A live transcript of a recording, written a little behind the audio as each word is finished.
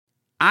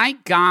I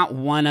got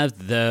one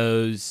of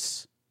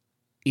those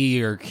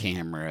ear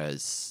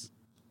cameras.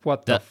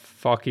 What the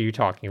fuck are you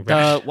talking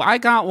about? I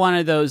got one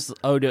of those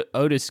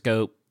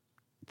otoscope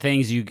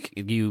things.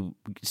 You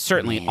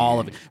certainly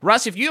all of it.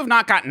 Russ, if you have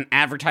not gotten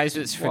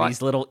advertisements for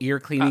these little ear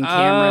cleaning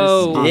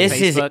cameras on this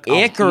Facebook,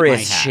 is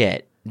Icarus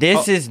shit.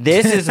 This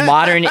is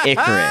modern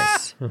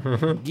Icarus.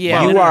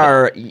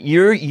 Yeah,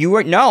 you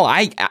are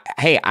no.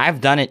 Hey,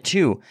 I've done it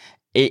too.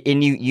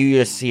 And you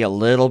just see a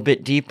little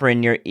bit deeper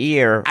in your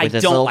ear with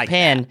this little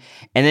pin,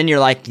 and then you're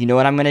like, you know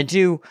what I'm going to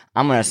do?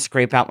 I'm going to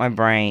scrape out my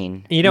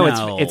brain. You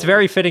know, it's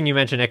very fitting you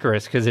mention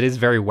Icarus because it is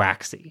very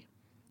waxy.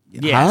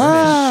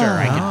 Yeah, sure.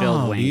 I could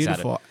build wings out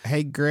of it.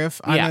 Hey,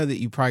 Griff, I know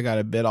that you probably got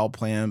a bit all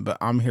planned, but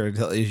I'm here to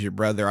tell you, as your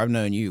brother, I've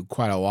known you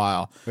quite a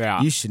while.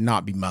 Yeah. You should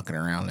not be mucking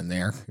around in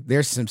there.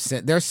 There's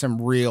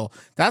some real.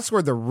 That's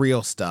where the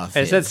real stuff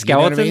is. Is that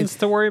skeletons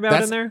to worry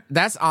about in there?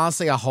 That's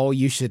honestly a hole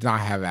you should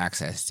not have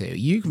access to.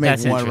 You can make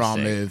one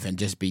wrong move and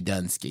just be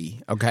done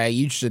ski. Okay,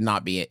 you should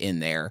not be in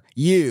there.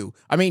 You,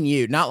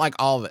 not like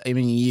all of it. I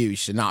mean, you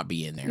should not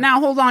be in there. Now,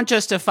 hold on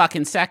just a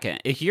fucking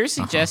second. If you're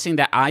suggesting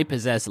that I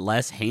possess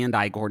less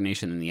hand-eye coordination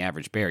than the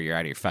average bear, you're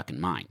out of your fucking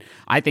mind.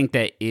 I think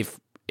that if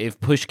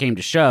push came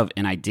to shove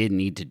and I did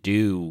need to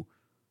do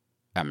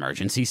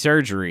emergency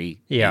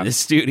surgery in the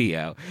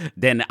studio,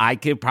 then I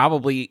could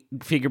probably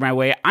figure my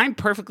way. I'm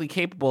perfectly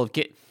capable of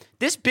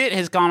this bit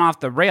has gone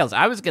off the rails.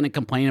 I was going to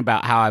complain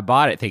about how I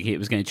bought it thinking it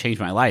was going to change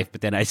my life,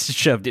 but then I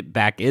shoved it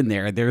back in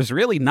there. There's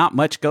really not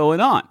much going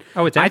on.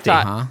 Oh, it's empty,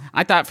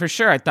 I thought for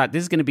sure. I thought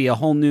this is going to be a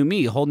whole new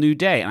me, a whole new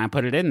day, and I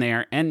put it in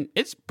there, and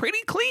it's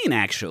pretty clean,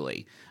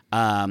 actually.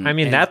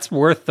 That's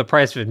worth the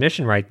price of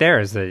admission right there,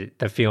 is the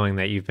feeling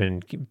that you've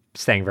been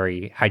staying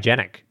very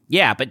hygienic.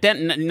 Yeah, but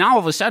then now all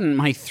of a sudden,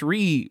 my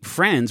 3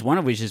 friends, one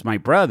of which is my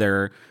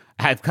brother,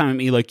 have come at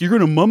me like, you're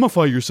going to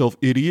mummify yourself,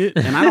 idiot.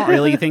 And I don't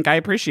really think I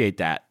appreciate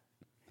that.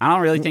 I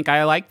don't really think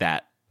I like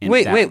that.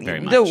 Wait,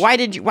 why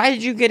did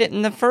you get it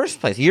in the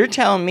first place? You're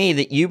telling me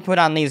that you put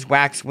on these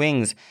wax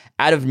wings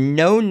out of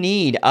no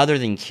need other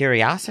than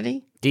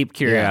curiosity? Deep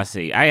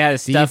curiosity. Yeah. I had a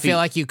stuffy. Do you feel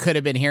like you could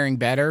have been hearing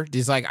better?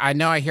 Just like, I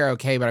know I hear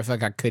okay, but I feel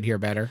like I could hear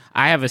better.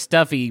 I have a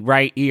stuffy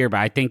right ear, but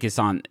I think it's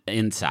on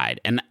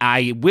inside. And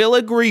I will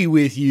agree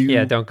with you.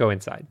 Yeah, don't go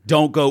inside.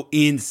 Don't go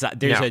inside.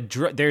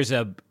 There's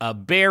a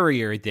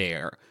barrier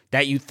there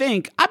that you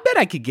think, I bet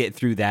I could get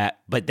through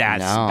that, but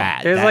that's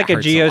bad. There's that like a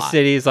hurts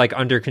GeoCities like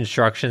under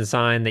construction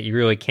sign that you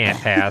really can't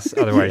pass,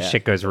 otherwise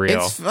shit goes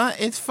real.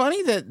 It's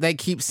funny that they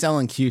keep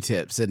selling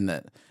Q-tips, isn't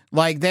it?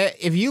 Like that,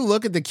 if you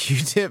look at the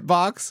Q-tip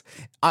box,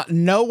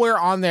 nowhere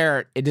on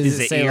there does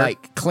it say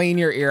like clean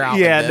your ear out.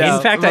 Yeah, no.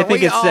 In fact, I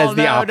think it says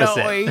the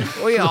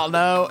opposite. We all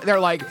know. They're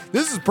like,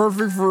 this is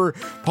perfect for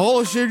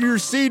polishing your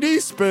CD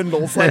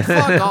spindles. Like,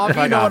 fuck off.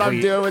 You know what I'm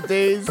doing with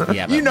these.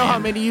 Yeah, you know how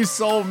many you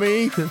sold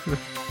me.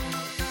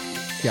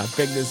 Yeah, how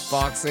big this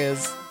box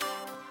is.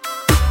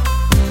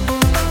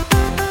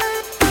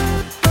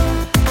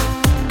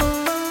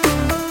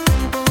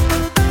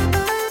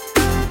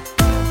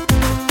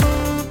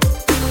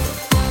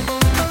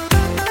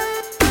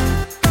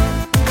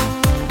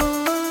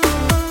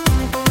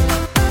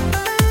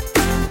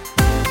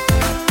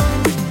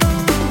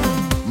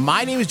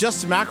 My name is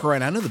Justin McElroy,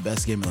 and I know the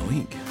best game of the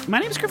week. My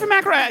name is Griffin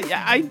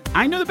McElroy.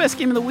 I know the best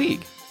game of the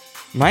week.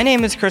 My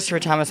name is Christopher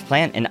Thomas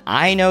Plant, and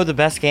I know the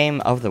best game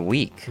of the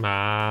week.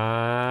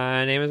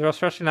 My name is Russ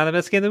Rush, and I know the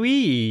best game of the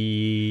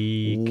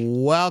week.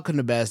 Welcome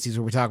to Besties,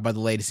 where we talk about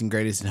the latest and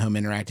greatest in home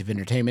interactive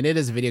entertainment. It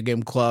is a video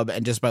game club,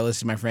 and just by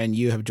listening, my friend,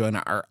 you have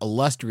joined our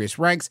illustrious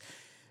ranks.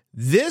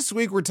 This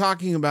week, we're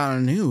talking about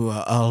a new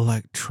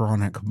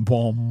electronic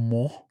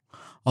bonbon.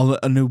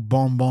 A new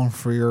bonbon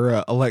for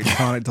your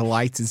electronic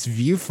delights. It's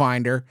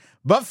Viewfinder.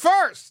 But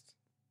first,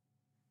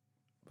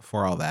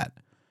 before all that,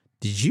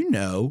 did you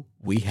know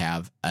we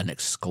have an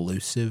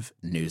exclusive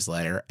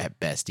newsletter at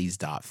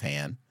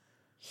besties.fan?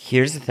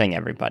 Here's the thing,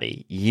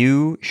 everybody.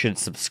 You should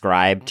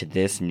subscribe to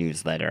this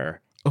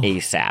newsletter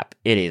ASAP.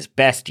 It is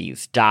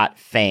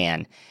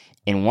besties.fan.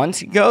 And once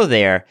you go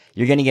there,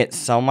 you're going to get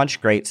so much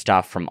great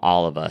stuff from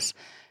all of us.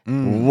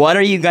 What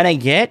are you going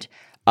to get?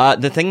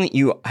 The thing that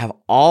you have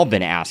all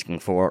been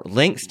asking for,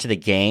 links to the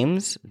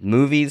games,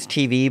 movies,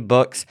 TV,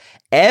 books,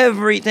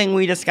 everything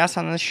we discuss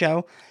on this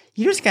show.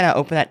 You just gotta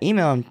open that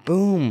email and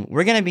boom,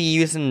 we're gonna be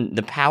using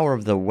the power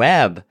of the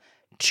web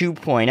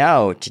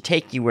 2.0 to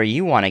take you where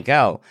you want to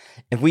go.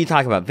 If we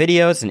talk about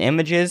videos and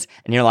images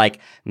and you're like,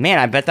 man,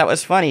 I bet that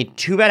was funny.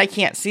 Too bad I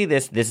can't see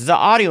this. This is an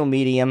audio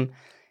medium.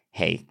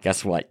 Hey,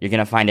 guess what? You're going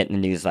to find it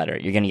in the newsletter.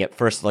 You're going to get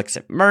first looks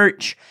at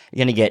merch.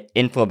 You're going to get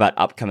info about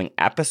upcoming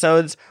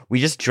episodes. We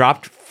just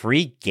dropped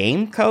free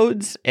game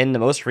codes in the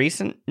most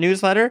recent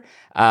newsletter.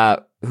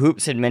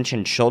 Hoops had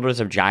mentioned Shoulders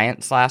of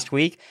Giants last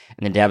week,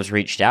 and the devs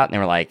reached out and they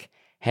were like,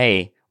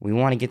 hey, we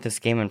want to get this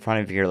game in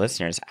front of your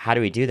listeners. How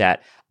do we do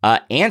that?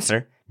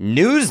 Answer,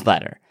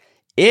 newsletter.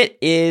 It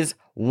is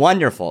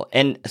wonderful.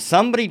 And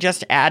somebody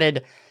just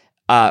added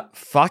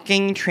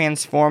fucking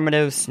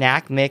transformative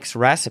snack mix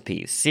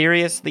recipes.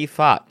 Seriously,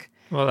 fuck.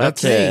 Well,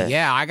 Let's that's see.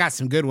 Yeah, I got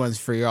some good ones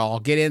for y'all.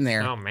 Get in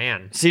there. Oh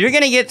man. So you're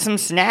gonna get some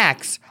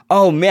snacks.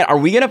 Oh man, are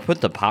we gonna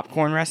put the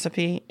popcorn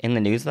recipe in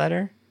the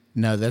newsletter?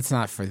 No, that's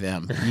not for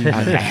them.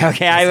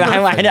 Okay.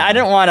 I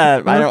don't want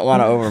to. I don't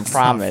want to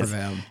overpromise. for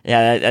them.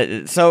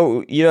 Yeah.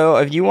 So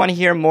if you want to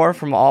hear more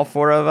from all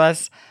four of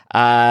us,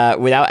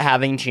 without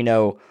having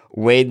to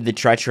wade the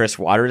treacherous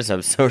waters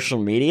of social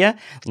media,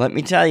 let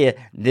me tell you,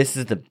 this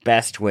is the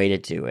best way to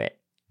do it.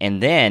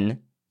 And then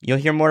you'll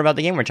hear more about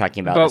the game we're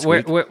talking about. But this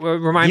week.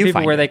 remind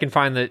people where they can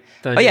find the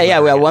Oh yeah.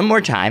 Well, one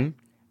more time.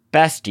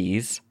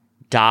 Besties.fan.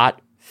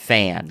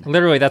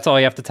 Literally, that's all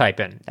you have to type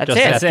in. That's just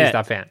it. That's it.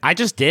 besties.fan. I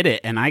just did it,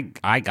 and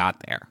I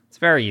got there. It's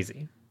very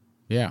easy.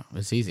 Yeah,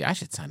 it's easy. I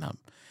should sign up.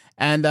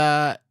 And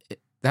that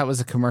was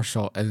a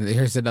commercial, and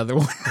here's another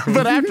one.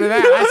 But after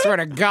that, I swear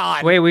to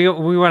God. Wait, we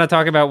want to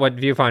talk about what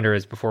Viewfinder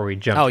is before we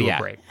jump to yeah. a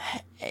break.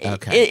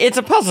 Okay. It's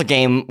a puzzle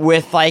game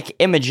with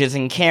images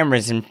and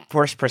cameras and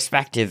forced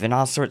perspective and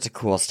all sorts of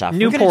cool stuff.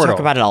 New We're going to Portal.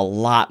 talk about it a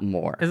lot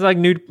more. It's like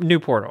new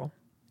Portal.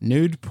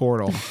 Nude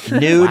portal.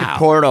 Nude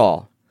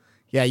Portal.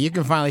 Yeah, you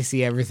can finally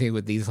see everything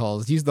with these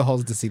holes. Use the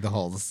holes to see the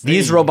holes.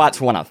 These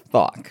robots want to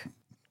fuck.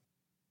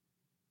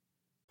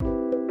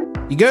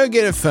 You go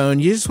get a phone.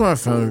 You just want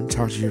a phone,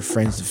 talk to your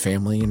friends and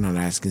family. You're not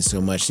asking so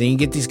much. Then you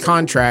get these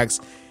contracts,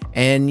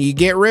 and you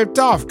get ripped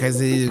off because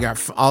they got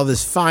all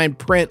this fine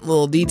print,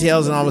 little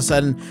details, and all of a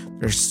sudden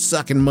they're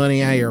sucking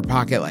money out of your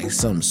pocket like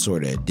some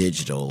sort of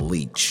digital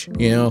leech.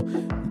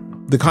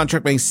 The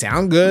contract may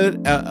sound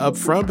good up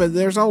front, but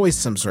there's always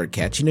some sort of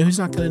catch. You know who's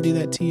not going to do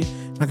that to you?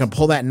 Not going to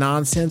pull that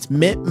nonsense?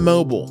 Mint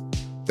Mobile.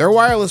 Their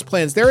wireless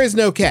plans, there is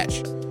no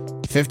catch.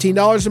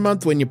 $15 a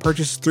month when you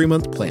purchase a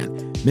 3-month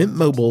plan. Mint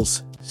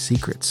Mobile's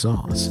secret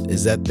sauce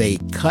is that they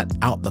cut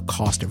out the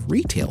cost of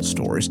retail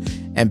stores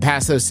and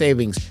pass those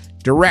savings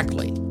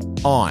directly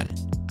on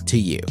to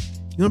you.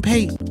 You want to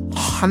pay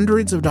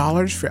hundreds of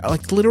dollars for,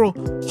 literal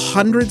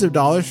hundreds of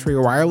dollars for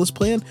your wireless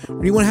plan? Or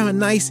do you want to have a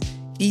nice,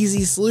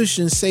 easy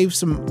solution,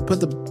 put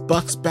the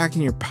bucks back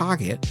in your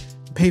pocket,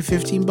 pay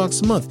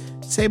 $15 a month?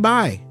 Say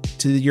bye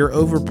to your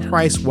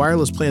overpriced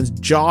wireless plan's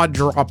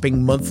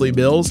jaw-dropping monthly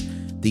bills,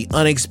 the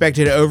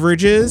unexpected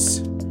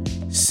overages.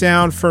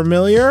 Sound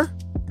familiar?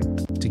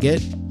 To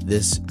get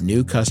this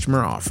new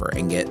customer offer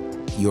and get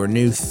your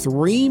new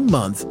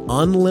 3-month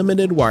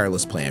unlimited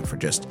wireless plan for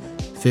just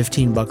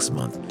 $15 a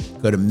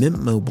month, go to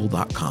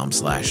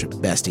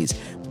mintmobile.com/besties.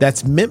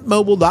 That's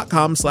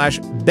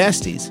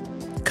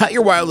mintmobile.com/besties. Cut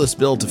your wireless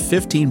bill to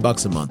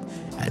 $15 a month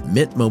at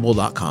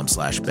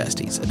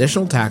mintmobile.com/besties.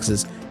 Additional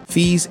taxes,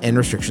 fees, and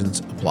restrictions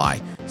apply.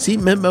 See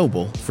Mint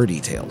Mobile for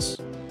details.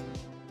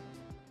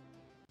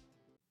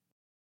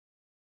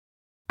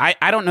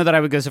 I don't know that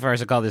I would go so far as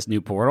to call this new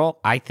Portal.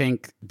 I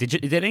think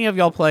did any of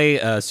y'all play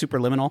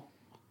Superliminal?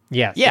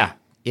 Yes. Yeah.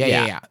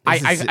 Yeah.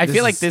 I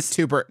feel like this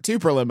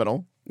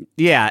superliminal.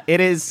 Yeah, it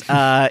is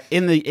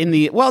in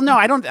the well, no,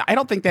 I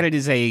don't think that it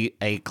is a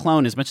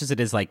clone as much as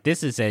it is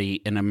this is an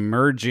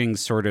emerging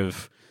sort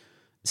of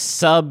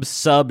sub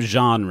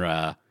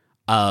genre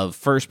of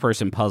first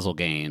person puzzle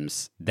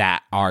games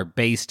that are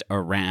based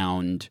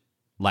around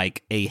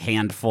a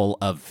handful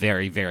of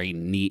very, very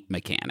neat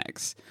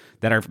mechanics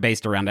that are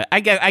based around it. I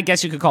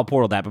guess you could call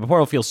Portal that, but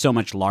Portal feels so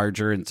much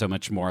larger and so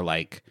much more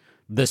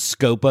the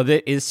scope of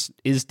it is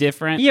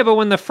different. Yeah, but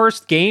when the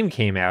first game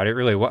came out,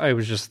 it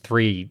was just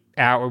 3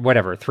 hours,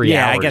 whatever, 3 hours.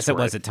 Yeah, I guess it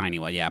worth. was a tiny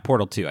one. Yeah,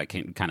 Portal 2, I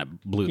kind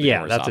of blew the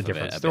doors that's off a of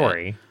different it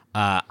story.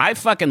 I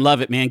fucking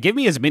love it, man. Give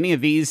me as many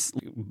of these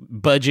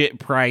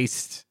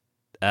budget-priced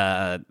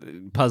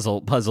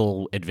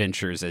puzzle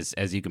adventures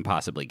as you can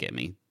possibly get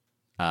me,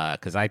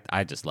 because I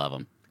just love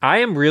them. I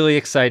am really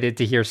excited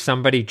to hear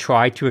somebody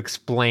try to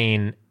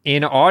explain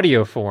in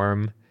audio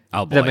form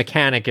the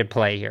mechanic at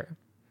play here.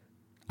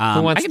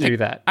 Who wants to do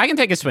that? I can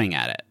take a swing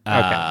at it.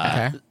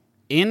 Okay.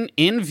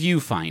 In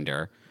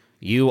Viewfinder,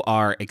 you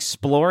are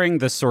exploring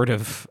the sort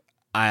of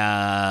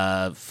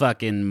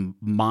fucking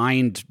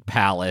mind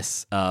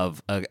palace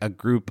of a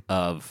group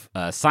of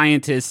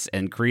scientists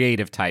and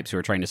creative types who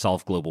are trying to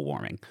solve global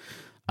warming.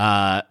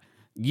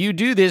 You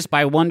do this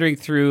by wandering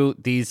through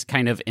these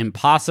kind of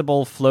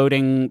impossible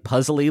floating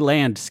puzzly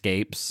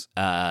landscapes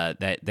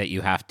that you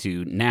have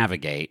to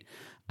navigate.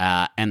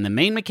 And the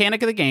main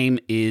mechanic of the game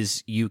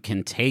is you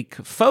can take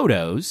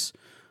photos,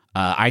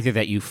 either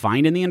that you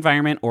find in the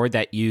environment or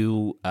that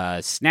you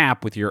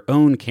snap with your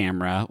own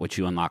camera, which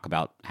you unlock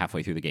about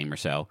halfway through the game or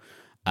so.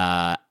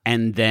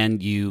 And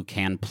then you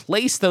can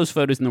place those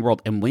photos in the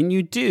world. And when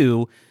you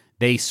do,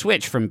 they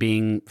switch from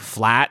being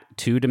flat,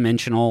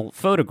 2-dimensional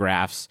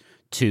photographs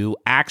to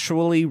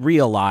actually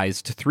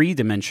realized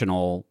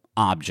 3-dimensional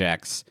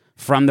objects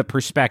from the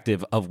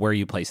perspective of where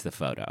you place the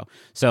photo.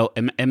 So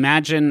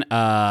imagine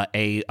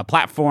a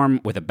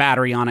platform with a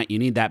battery on it. You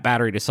need that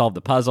battery to solve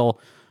the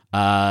puzzle.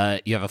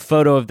 You have a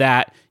photo of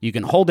that. You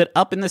can hold it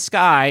up in the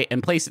sky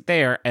and place it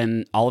there,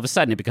 and all of a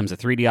sudden it becomes a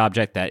 3D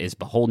object that is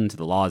beholden to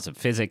the laws of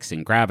physics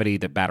and gravity.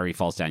 The battery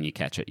falls down, you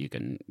catch it, you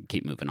can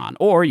keep moving on.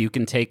 Or you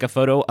can take a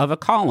photo of a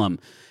column,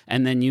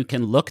 and then you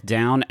can look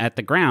down at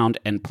the ground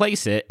and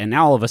place it, and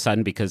now all of a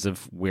sudden, because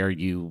of where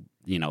you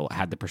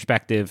had the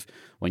perspective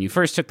when you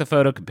first took the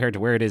photo compared to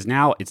where it is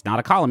now. It's not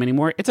a column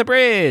anymore; it's a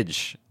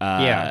bridge.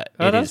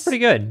 That's pretty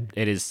good.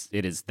 It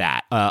is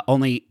that.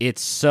 Only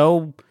it's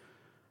so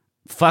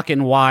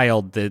fucking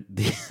wild,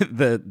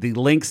 the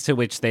links to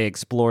which they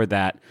explore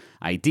that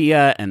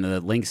idea, and the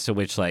links to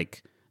which,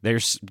 like,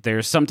 there's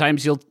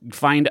sometimes you'll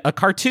find a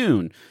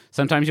cartoon,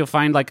 sometimes you'll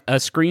find like a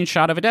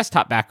screenshot of a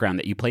desktop background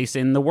that you place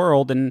in the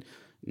world, and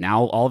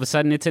now all of a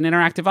sudden it's an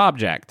interactive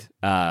object.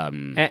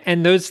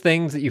 And those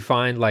things that you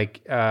find,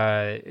 like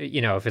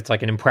if it's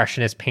like an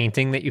impressionist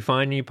painting that you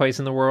find and you place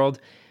in the world,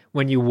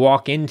 when you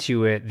walk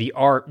into it, the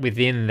art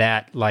within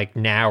that, like,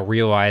 now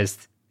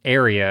realized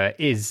area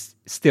is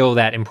still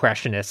that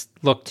impressionist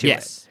look to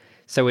it.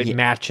 So it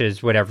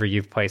matches whatever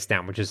you've placed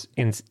down, which is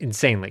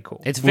insanely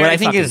cool. It's very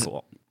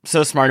cool.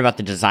 So smart about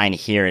the design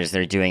here is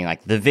they're doing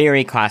like the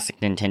very classic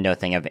Nintendo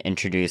thing of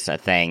introduce a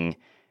thing,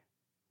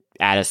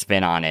 add a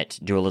spin on it,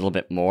 do a little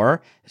bit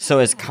more. So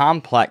as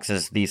complex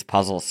as these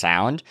puzzles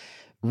sound,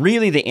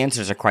 really the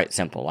answers are quite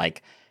simple.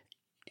 Like,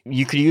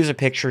 you could use a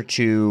picture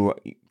to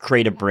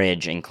create a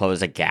bridge and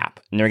close a gap.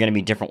 And there are going to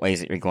be different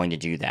ways that you're going to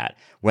do that.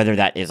 Whether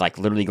that is like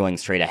literally going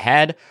straight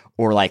ahead,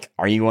 or like,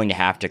 are you going to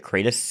have to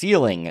create a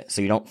ceiling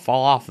so you don't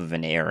fall off of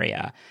an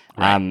area?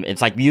 Right.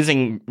 It's like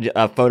using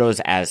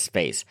photos as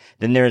space.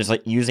 Then there's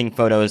like using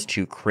photos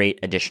to create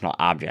additional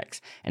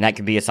objects. And that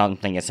could be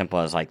something as simple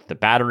as like the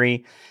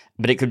battery,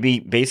 but it could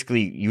be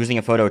basically using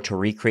a photo to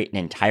recreate an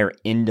entire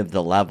end of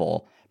the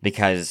level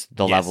because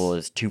the level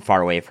is too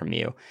far away from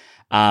you.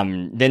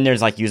 Then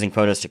there's like using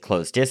photos to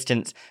close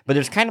distance, but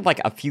there's kind of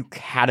like a few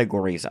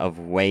categories of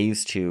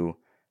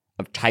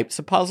of types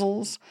of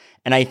puzzles.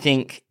 And I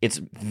think it's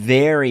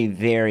very,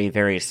 very,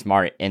 very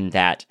smart in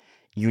that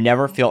you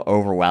never feel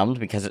overwhelmed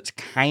because it's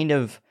kind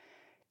of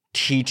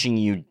teaching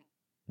you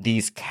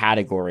these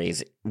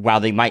categories. While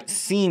they might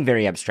seem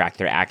very abstract,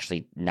 they're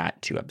actually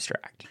not too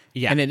abstract.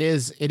 Yeah. And it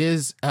is,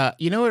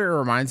 you know what it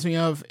reminds me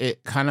of?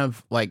 It kind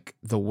of like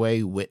the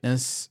way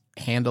Witness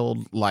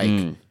handled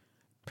like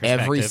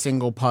every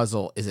single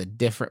puzzle is a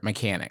different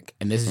mechanic.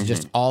 And this is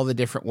just all the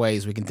different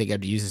ways we can think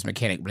of to use this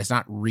mechanic, but it's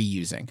not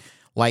reusing.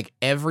 Like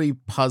every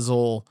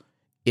puzzle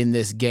in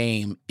this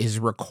game is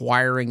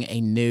requiring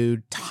a new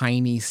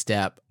tiny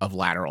step of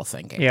lateral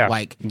thinking. Yeah.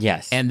 Like,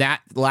 yes. And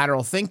that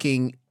lateral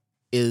thinking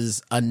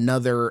is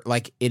another,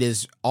 like, it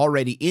is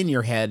already in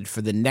your head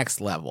for the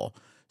next level.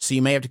 So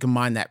you may have to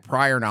combine that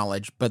prior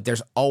knowledge, but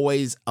there's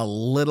always a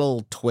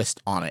little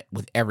twist on it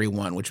with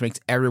everyone, which makes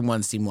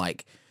everyone seem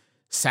like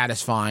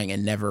satisfying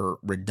and never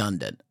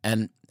redundant.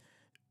 And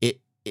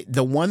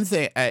the one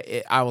thing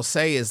I will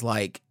say is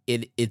like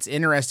it's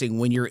interesting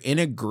when you're in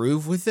a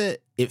groove with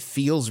it. It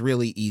feels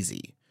really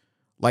easy.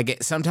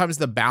 Like sometimes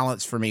the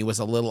balance for me was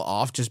a little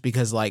off, just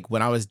because like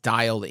when I was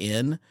dialed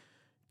in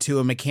to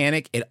a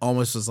mechanic, it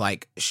almost was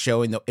like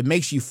showing it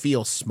makes you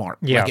feel smart.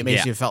 Yeah, like it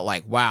makes you feel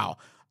like, wow,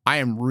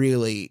 I'm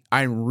really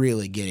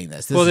getting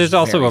this. Well, there's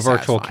also a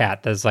virtual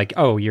cat that's like,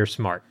 oh, you're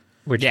smart.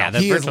 Which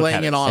he is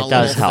laying it on a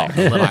little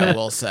thing, but I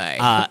will say.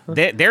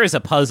 There is a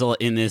puzzle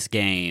in this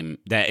game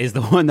that is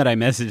the one that I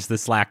messaged the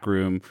Slack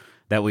room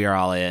that we are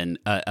all in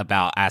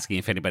about asking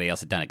if anybody else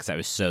had done it because I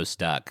was so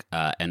stuck.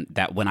 And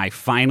that when I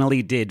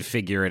finally did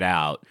figure it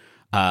out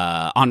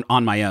on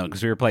my own,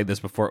 because we were playing this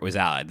before it was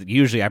out,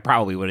 usually I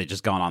probably would have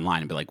just gone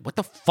online and be like, what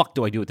the fuck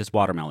do I do with this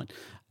watermelon?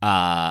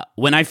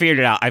 When I figured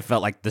it out, I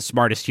felt like the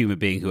smartest human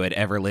being who had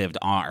ever lived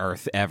on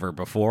Earth ever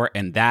before.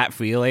 And that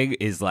feeling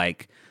is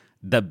like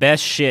the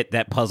best shit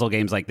that puzzle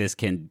games like this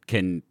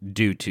can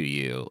do to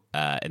you,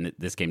 and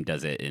this game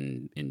does it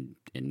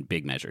in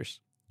big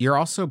measures. You're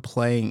also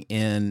playing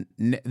in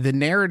the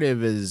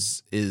narrative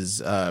is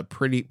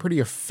pretty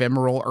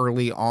ephemeral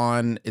early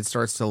on. It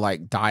starts to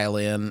like dial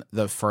in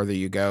the further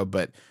you go,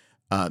 but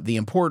the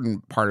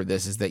important part of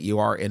this is that you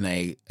are in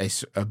a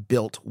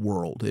built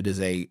world. It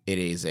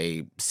is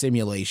a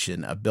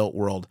simulation, a built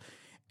world,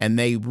 and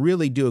they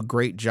really do a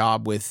great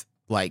job with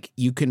like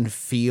you can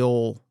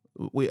feel.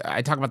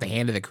 I talk about the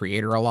hand of the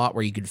creator a lot,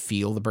 where you could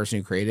feel the person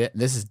who created it.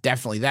 This is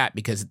definitely that,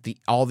 because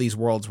all these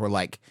worlds were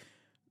like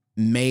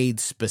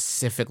made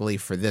specifically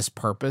for this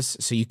purpose.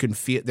 So you can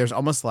feel there's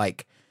almost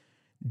like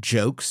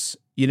jokes,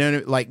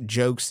 like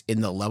jokes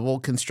in the level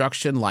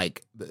construction.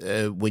 Like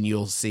when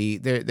you'll see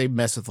they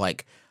mess with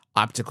like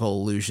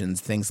optical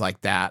illusions, things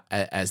like that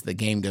as the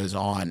game goes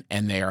on.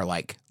 And they are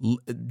like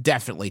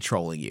definitely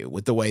trolling you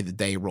with the way that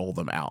they roll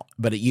them out.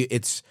 But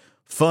it's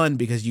fun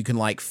because you can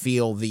like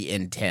feel the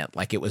intent,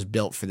 like it was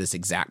built for this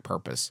exact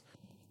purpose.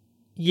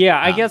 Yeah,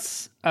 I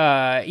guess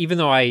even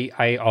though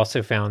I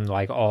also found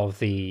like all of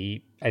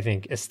the, I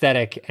think,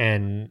 aesthetic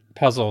and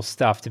puzzle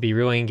stuff to be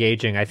really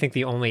engaging, I think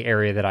the only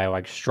area that I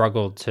like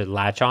struggled to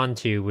latch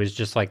onto was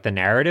just like the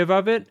narrative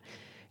of it.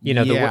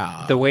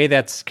 The way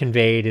that's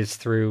conveyed is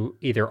through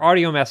either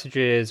audio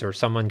messages or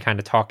someone kind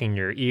of talking in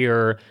your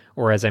ear,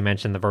 or as I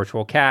mentioned, the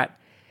virtual cat.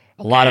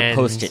 A lot of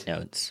post-it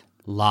notes.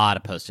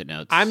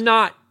 I'm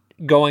not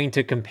going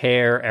to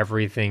compare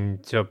everything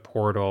to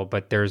Portal,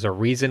 but there's a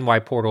reason why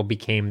Portal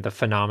became the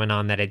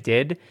phenomenon that it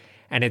did.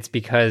 And it's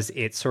because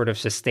it sort of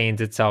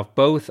sustains itself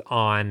both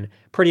on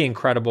pretty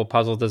incredible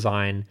puzzle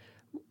design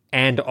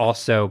and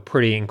also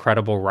pretty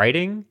incredible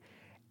writing.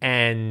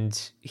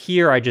 And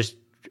here I just,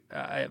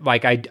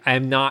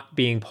 I'm not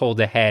being pulled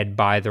ahead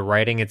by the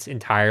writing. It's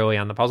entirely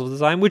on the puzzle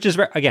design, which is,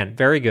 again,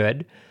 very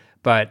good.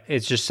 But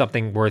it's just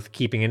something worth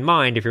keeping in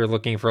mind if you're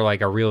looking for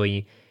like a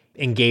really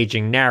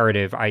engaging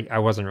narrative. I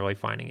wasn't really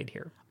finding it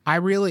here. I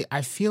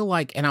feel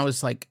like, and I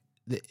was like,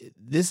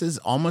 this is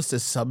almost a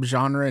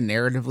subgenre,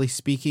 narratively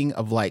speaking,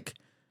 of like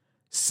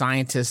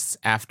scientists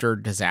after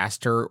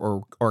disaster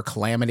or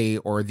calamity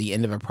or the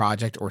end of a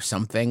project or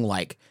something.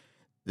 Like,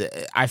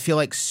 I feel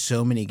like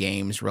so many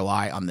games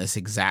rely on this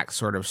exact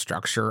sort of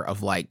structure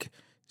of like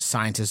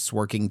scientists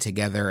working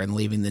together and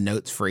leaving the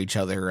notes for each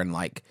other. And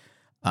like,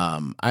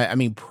 I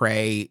mean,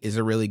 Prey is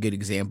a really good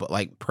example.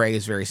 Like, Prey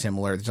is very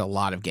similar. There's a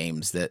lot of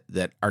games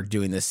that are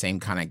doing the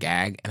same kind of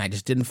gag, and I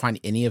just didn't find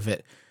any of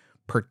it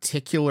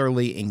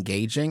particularly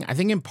engaging. I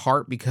think in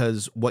part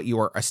because what you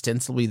are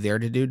ostensibly there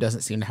to do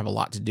doesn't seem to have a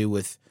lot to do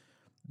with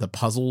the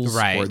puzzles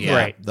or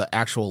the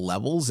actual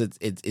levels.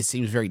 It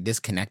seems very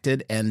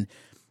disconnected, and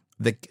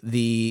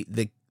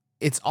the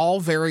it's all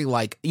very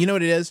like, you know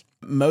what it is?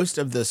 Most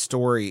of the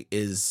story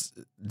is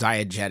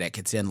diegetic.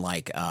 It's in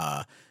like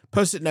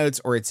Post-it notes,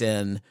 or it's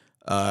in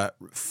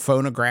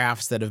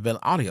phonographs that have been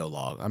audio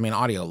logs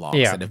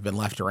that have been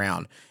left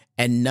around.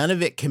 And none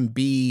of it can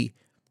be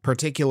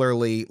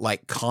particularly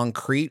like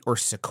concrete or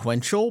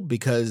sequential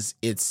because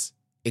it's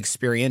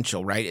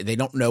experiential, right? They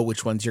don't know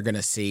which ones you're going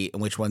to see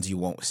and which ones you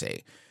won't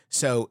see.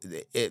 So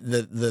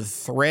the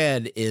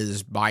thread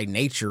is by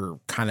nature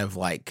kind of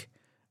like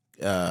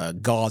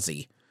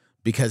gauzy,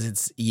 because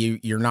it's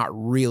you're not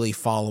really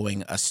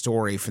following a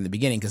story from the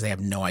beginning because they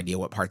have no idea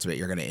what parts of it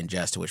you're going to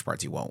ingest and which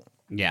parts you won't.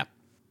 Yeah.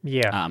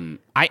 Yeah.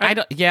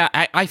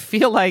 I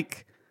feel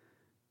like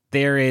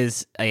there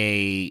is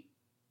a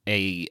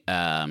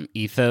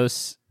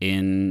ethos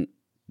in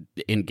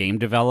game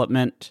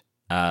development,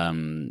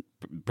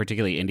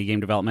 particularly indie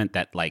game development,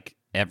 that like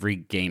every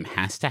game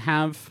has to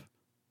have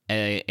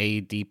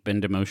a deep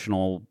and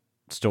emotional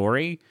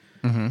story.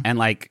 Mm-hmm. And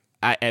like,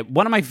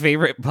 one of my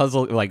favorite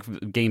puzzle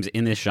like games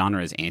in this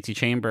genre is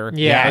Antichamber.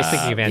 Yeah, I was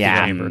thinking of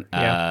Antichamber.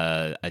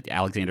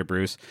 Alexander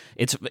Bruce.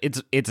 It's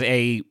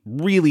a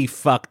really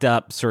fucked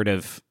up sort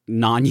of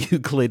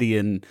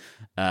non-Euclidean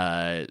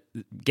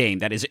game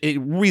that is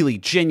really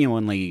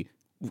genuinely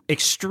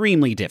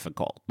extremely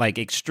difficult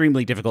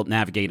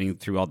navigating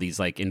through all these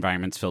like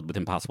environments filled with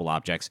impossible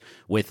objects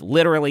with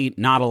literally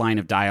not a line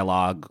of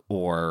dialogue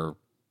or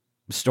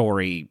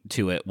story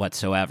to it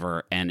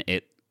whatsoever, and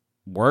it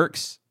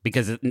works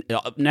because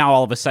now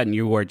all of a sudden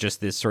you are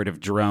just this sort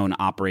of drone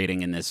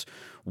operating in this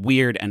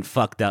weird and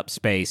fucked up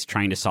space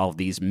trying to solve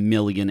these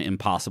million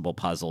impossible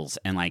puzzles,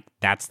 and like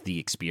that's the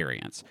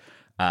experience,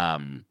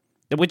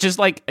 which is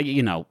like,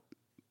 you know,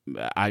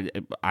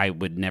 I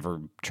would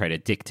never try to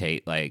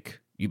dictate like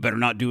you better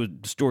not do a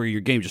story of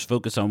your game, just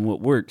focus on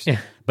what works.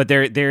 But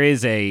there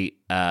is a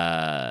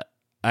I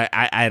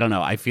don't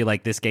know, I feel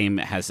like this game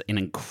has it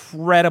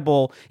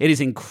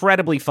is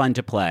incredibly fun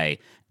to play,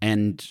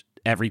 and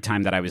every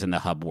time that I was in the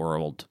hub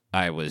world,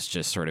 I was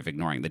just sort of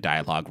ignoring the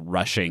dialogue,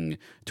 rushing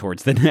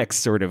towards the next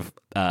sort of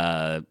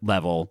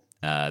level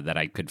that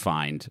I could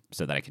find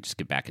so that I could just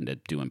get back into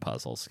doing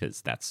puzzles,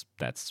 because that's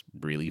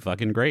really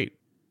fucking great.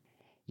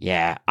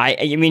 Yeah,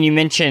 I mean, you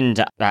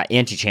mentioned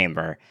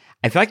Antichamber.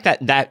 I feel like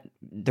that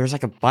there's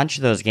like a bunch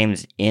of those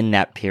games in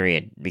that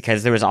period,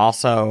 because there was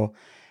also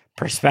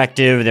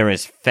Perspective, there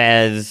was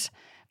Fez,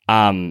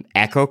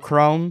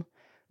 Echochrome,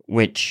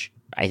 which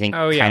I think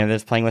kind of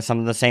is playing with some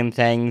of the same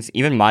things.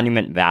 Even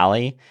Monument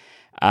Valley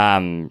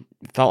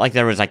felt like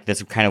there was like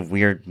this kind of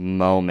weird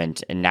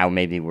moment, and now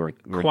maybe we're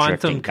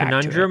Quantum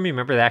Conundrum. You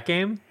remember that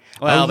game?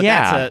 Well,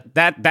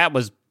 that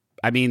was.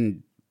 I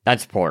mean,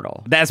 that's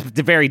Portal. That's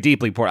very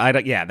deeply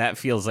Portal. That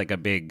feels like a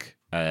big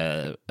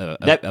a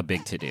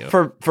big to do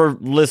for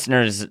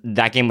listeners.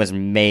 That game was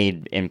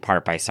made in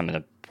part by some of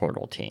the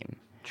Portal team.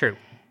 True.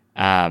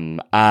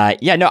 I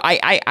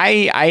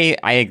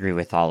agree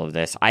with all of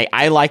this.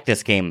 I like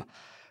this game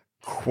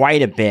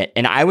quite a bit,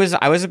 and I was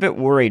a bit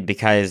worried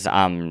because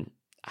I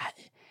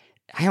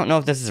don't know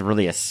if this is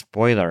really a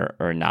spoiler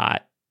or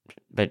not,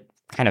 but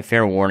kind of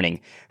fair warning.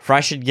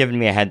 Fresh had given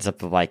me a heads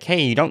up of like,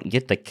 hey, you don't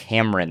get the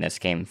camera in this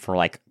game for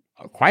like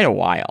quite a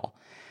while,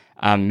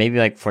 maybe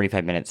like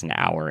 45 minutes, an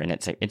hour, and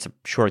it's a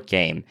short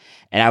game,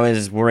 and I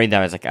was worried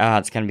that I was like,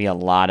 it's going to be a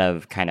lot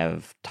of kind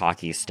of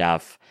talky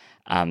stuff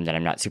that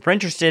I'm not super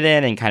interested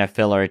in, and kind of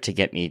filler to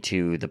get me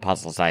to the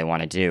puzzles I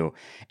want to do.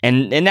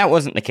 And that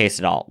wasn't the case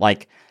at all.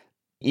 Like,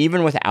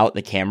 even without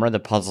the camera, the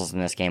puzzles in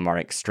this game are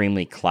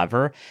extremely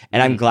clever.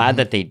 And I'm glad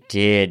that they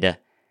did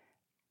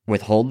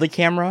withhold the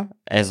camera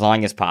as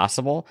long as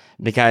possible,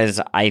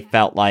 because I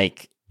felt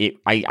like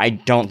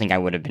I don't think I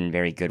would have been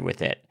very good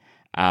with it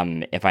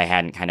if I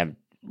hadn't kind of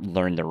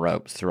learn the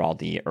ropes through all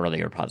the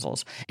earlier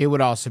puzzles. It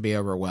would also be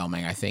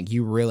overwhelming. I think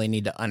you really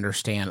need to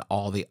understand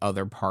all the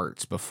other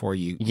parts before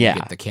you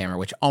get the camera,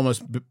 which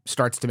almost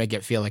starts to make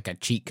it feel like a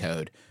cheat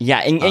code. Yeah,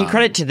 and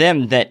credit to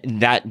them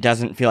that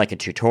doesn't feel like a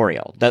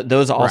tutorial.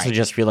 Those also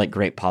just feel like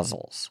great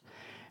puzzles.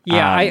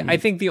 Yeah, I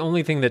think the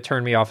only thing that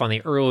turned me off on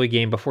the early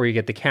game before you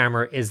get the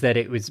camera is that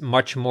it was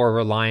much more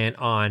reliant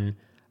on,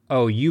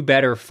 oh, you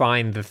better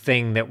find the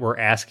thing that we're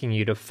asking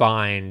you to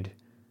find.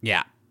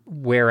 Yeah.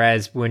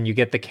 Whereas when you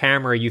get the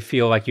camera, you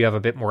feel like you have a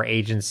bit more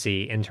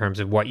agency in terms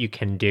of what you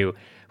can do.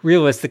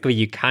 Realistically,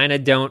 you kind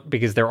of don't,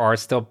 because there are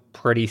still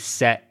pretty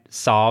set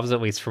solves,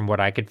 at least from what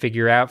I could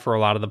figure out for a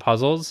lot of the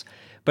puzzles.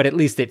 But at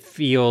least it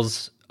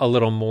feels a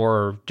little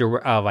more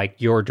like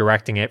you're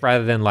directing it,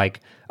 rather than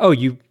like, oh,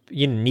 you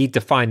need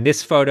to find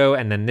this photo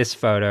and then this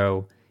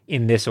photo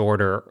in this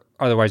order.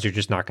 Otherwise, you're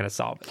just not going to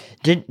solve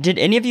it. Did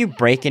any of you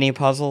break any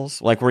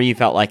puzzles? Like where you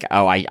felt like,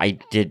 oh,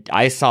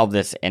 I solved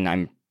this and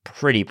I'm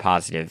pretty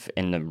positive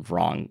in the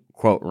wrong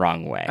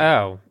way.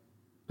 Oh,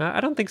 I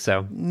don't think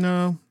so.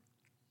 No.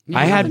 Yeah,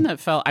 I had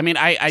that felt. I mean,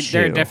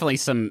 there are definitely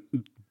some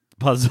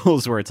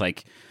puzzles where it's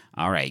like,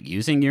 all right,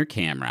 using your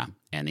camera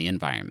and the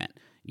environment,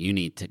 you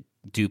need to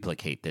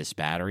duplicate this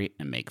battery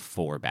and make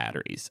 4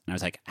 batteries. And I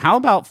was like, how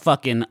about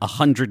fucking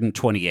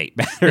 128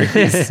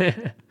 batteries?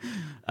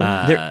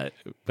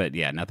 But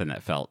yeah, nothing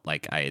that felt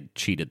like I had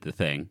cheated the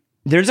thing.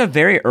 There's a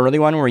very early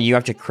one where you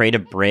have to create a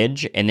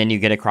bridge, and then you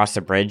get across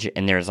the bridge,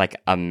 and there's like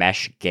a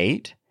mesh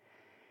gate.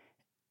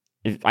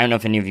 I don't know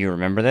if any of you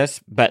remember this,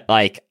 but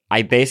like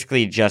I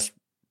basically just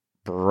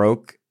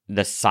broke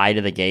the side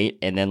of the gate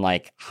and then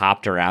like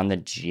hopped around the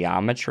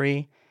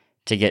geometry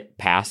to get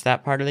past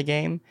that part of the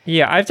game.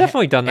 Yeah, I've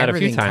definitely done that a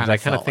few times. I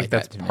kind of think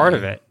that's part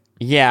of it.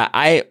 Yeah,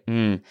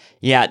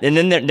 yeah, and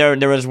then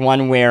there was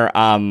one where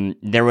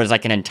there was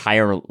like an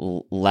entire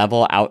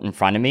level out in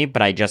front of me,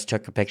 but I just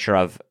took a picture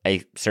of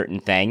a certain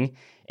thing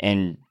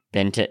and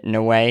bent it in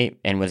a way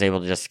and was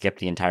able to just skip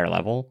the entire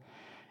level.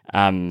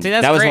 See,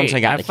 that was great. once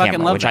I got the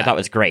camera, which I thought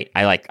was great.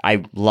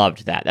 I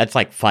loved that. That's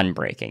like fun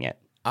breaking it.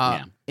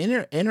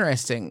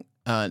 Interesting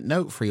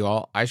note for you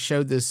all. I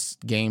showed this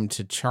game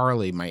to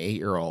Charlie, my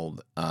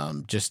 8-year-old,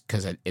 just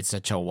because it's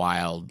such a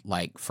wild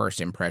like first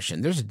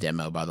impression. There's a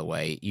demo, by the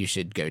way. You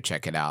should go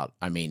check it out.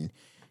 I mean,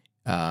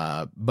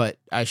 but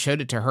I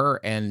showed it to her,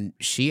 and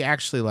she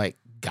actually like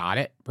got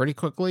it pretty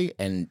quickly,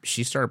 and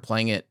she started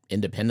playing it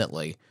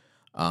independently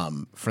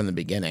from the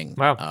beginning.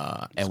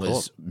 Wow, and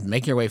was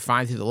making her way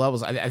fine through the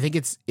levels. I think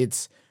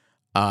it's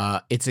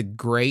a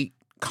great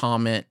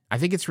comment. I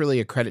think it's really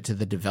a credit to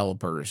the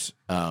developers,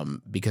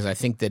 because I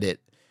think that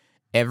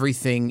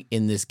everything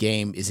in this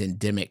game is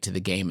endemic to the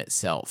game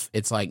itself.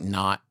 It's like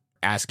not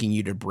asking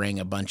you to bring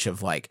a bunch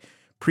of like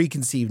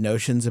preconceived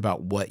notions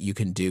about what you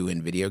can do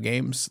in video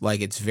games.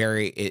 Like it's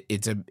very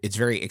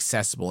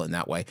accessible in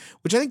that way,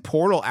 which I think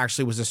Portal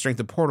actually was a strength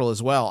of Portal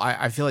as well.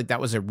 I feel like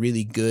that was a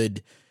really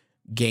good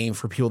game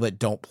for people that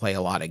don't play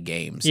a lot of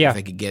games. Yeah. If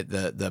they could get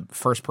the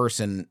first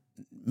person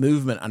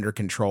movement under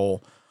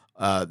control.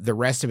 The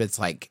rest of it's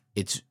like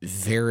it's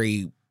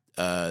very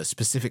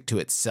specific to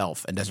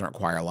itself and doesn't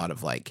require a lot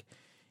of like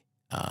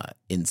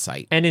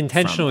insight and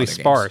intentionally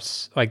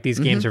sparse. Like these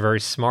games are very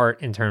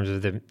smart in terms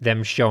of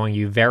them showing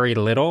you very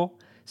little,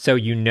 so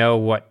you know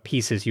what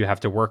pieces you have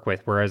to work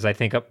with. Whereas I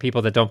think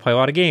people that don't play a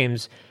lot of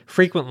games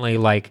frequently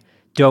like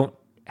don't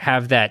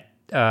have that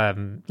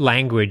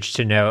language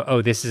to know,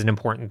 oh, this is an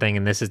important thing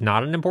and this is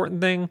not an important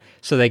thing,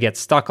 so they get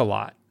stuck a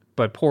lot.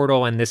 But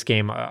Portal and this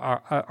game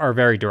are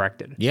very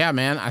directed. Yeah,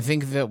 man. I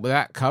think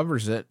that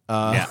covers it.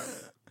 Yeah,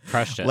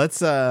 crushed it. Let's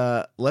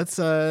how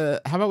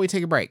about we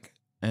take a break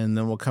and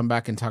then we'll come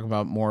back and talk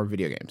about more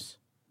video games.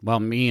 Well,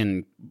 me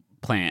and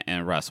Plant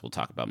and Russ will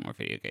talk about more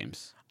video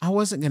games. I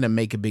wasn't going to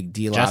make a big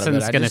deal out of it.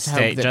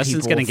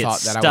 Justin's going to get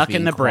stuck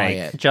in the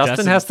break.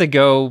 Justin has to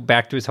go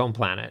back to his home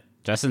planet.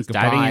 Justin's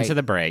diving into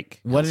the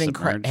break. What an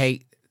incredible...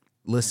 Hey,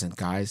 listen,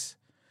 guys.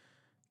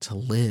 To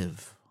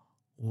live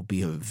will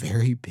be a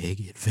very big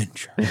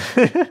adventure.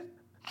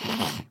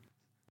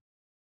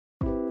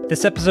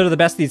 This episode of The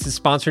Besties is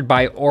sponsored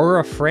by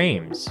Aura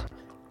Frames.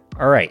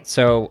 All right,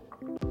 so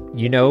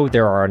you know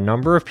there are a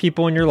number of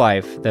people in your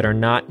life that are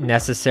not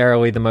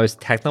necessarily the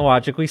most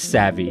technologically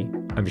savvy.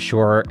 I'm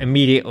sure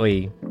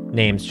immediately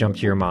names jump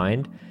to your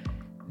mind.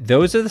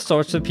 Those are the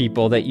sorts of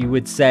people that you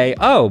would say,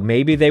 oh,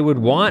 maybe they would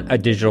want a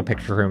digital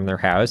picture room in their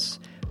house,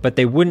 but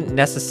they wouldn't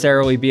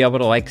necessarily be able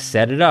to like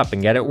set it up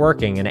and get it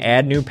working and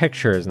add new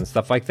pictures and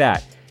stuff like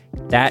that.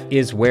 That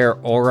is where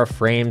Aura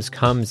Frames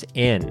comes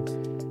in.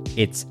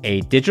 It's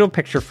a digital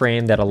picture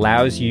frame that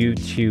allows you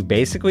to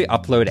basically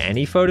upload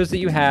any photos that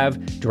you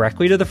have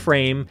directly to the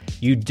frame.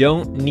 You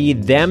don't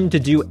need them to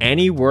do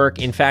any work.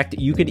 In fact,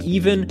 you could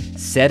even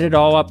set it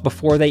all up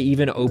before they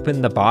even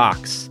open the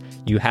box.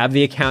 You have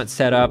the account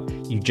set up,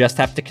 you just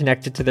have to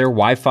connect it to their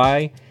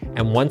Wi-Fi,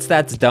 And once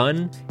that's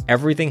done,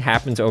 everything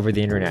happens over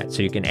the internet.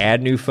 So you can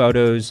add new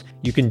photos,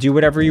 you can do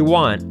whatever you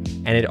want,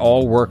 and it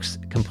all works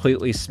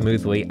completely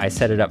smoothly. I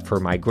set it up for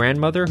my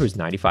grandmother, who's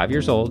 95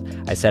 years old.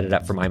 I set it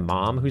up for my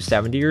mom, who's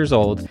 70 years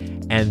old.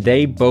 And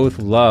they both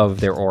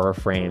love their Aura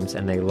frames,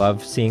 and they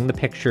love seeing the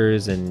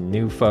pictures and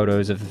new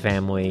photos of the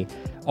family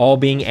all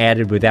being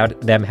added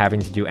without them having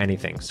to do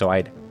anything. So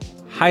I'd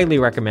highly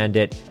recommend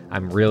it.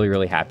 I'm really,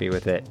 really happy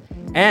with it.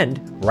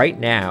 And right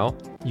now,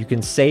 you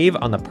can save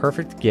on the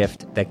perfect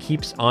gift that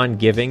keeps on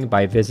giving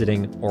by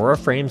visiting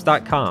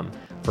auraframes.com.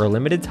 For a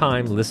limited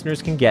time,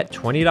 listeners can get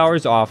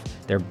 $20 off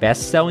their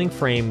best-selling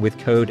frame with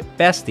code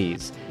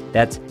BESTIES.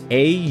 That's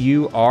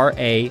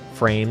AURA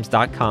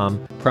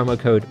frames.com, promo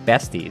code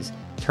BESTIES.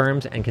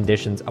 Terms and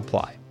conditions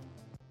apply.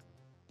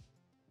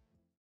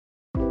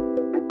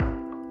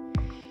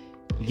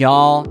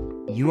 Y'all,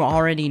 you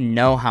already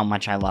know how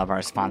much I love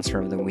our sponsor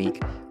of the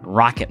week,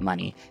 Rocket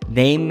Money.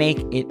 They make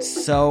it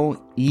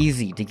so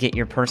easy to get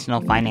your personal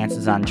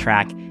finances on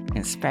track, and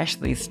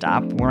especially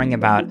stop worrying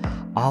about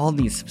all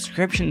these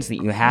subscriptions that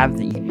you have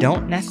that you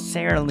don't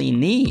necessarily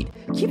need.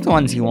 Keep the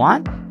ones you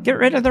want, get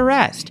rid of the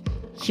rest.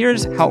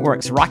 Here's how it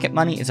works. Rocket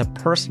Money is a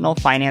personal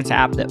finance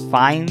app that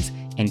finds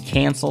and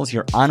cancels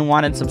your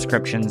unwanted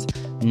subscriptions,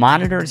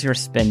 monitors your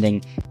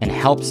spending, and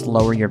helps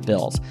lower your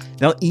bills.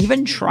 They'll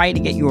even try to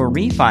get you a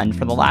refund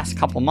for the last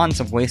couple months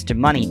of wasted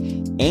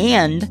money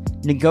and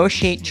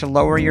negotiate to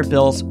lower your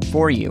bills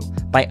for you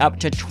by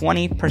up to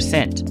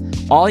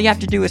 20%. All you have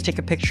to do is take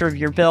a picture of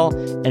your bill,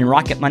 and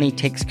Rocket Money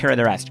takes care of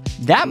the rest.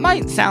 That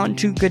might sound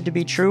too good to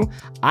be true.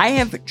 I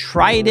have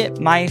tried it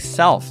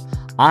myself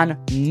on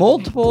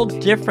multiple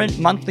different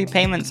monthly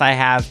payments I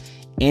have,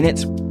 and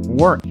it's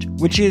worked,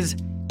 which is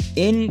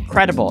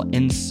incredible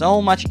and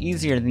so much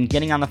easier than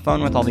getting on the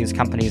phone with all these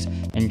companies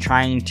and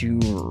trying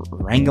to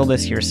wrangle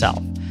this yourself.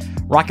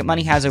 Rocket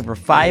Money has over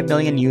 5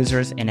 million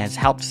users and has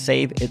helped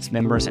save its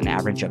members an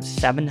average of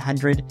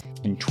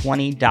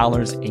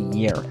 $720 a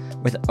year,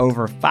 with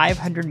over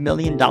 $500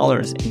 million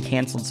in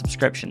canceled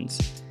subscriptions.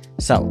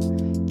 So,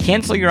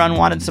 cancel your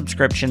unwanted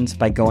subscriptions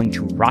by going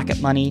to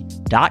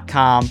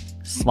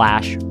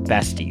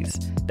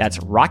rocketmoney.com/besties. That's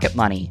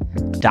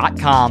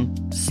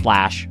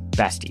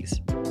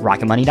rocketmoney.com/besties.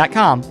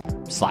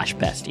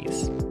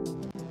 rocketmoney.com/besties.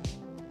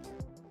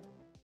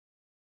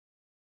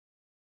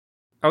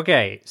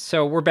 Okay,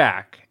 so we're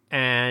back.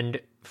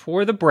 And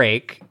for the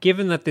break,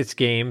 given that this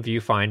game,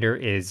 Viewfinder,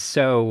 is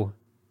so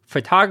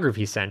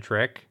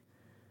photography-centric,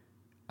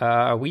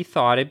 we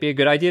thought it'd be a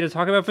good idea to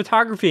talk about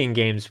photography in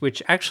games,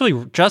 which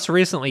actually just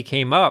recently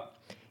came up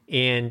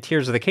in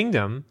Tears of the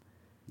Kingdom.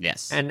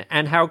 Yes.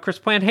 And how Chris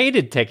Plant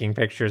hated taking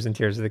pictures in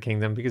Tears of the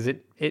Kingdom because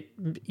it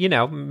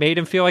made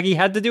him feel like he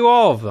had to do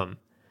all of them.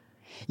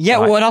 Yeah,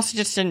 well, it also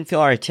just didn't feel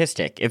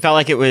artistic. It felt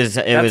like it was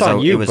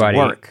buddy.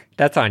 Work.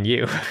 That's on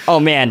you. Oh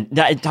man,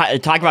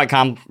 talk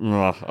about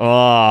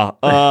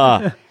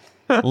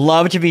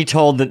love to be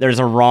told that there's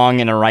a wrong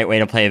and a right way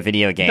to play a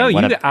video game. No,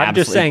 I'm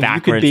just saying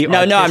backwards. you could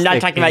be No, I'm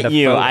not talking about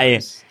you.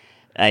 Photos.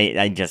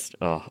 I just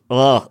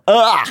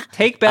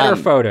take better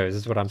photos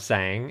is what I'm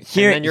saying.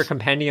 And then your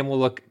compendium will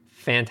look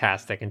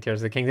fantastic in Tears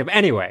of the Kingdom.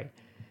 Anyway,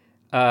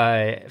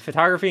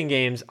 photography in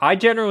games, I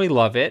generally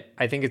love it.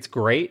 I think it's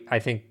great. I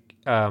think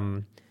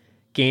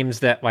games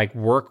that like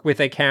work with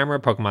a camera,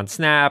 Pokemon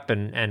Snap,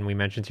 and we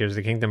mentioned Tears of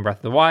the Kingdom, Breath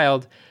of the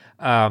Wild,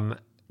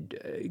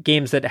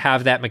 games that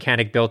have that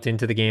mechanic built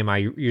into the game, I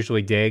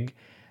usually dig.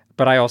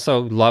 But I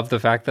also love the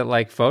fact that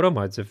like photo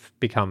modes have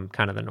become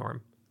kind of the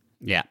norm.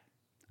 Yeah.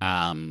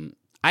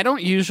 I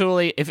don't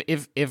usually,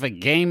 if a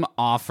game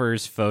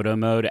offers photo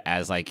mode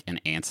as like an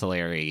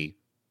ancillary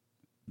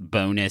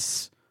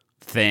bonus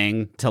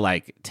thing to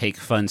like take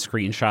fun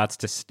screenshots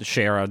to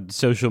share on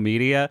social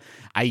media,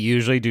 I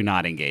usually do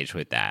not engage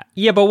with that.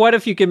 Yeah, but what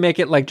if you could make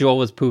it like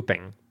Joel is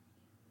pooping?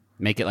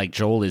 Make it like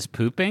Joel is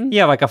pooping?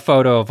 Yeah, like a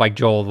photo of like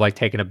Joel like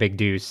taking a big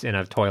deuce in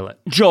a toilet.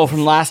 Joel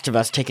from Last of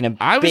Us taking a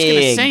I was going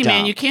to say, dump.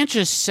 man, you can't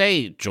just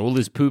say Joel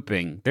is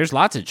pooping. There's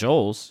lots of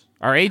Joels.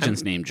 Our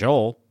agent's named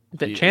Joel.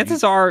 The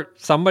chances are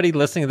somebody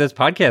listening to this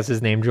podcast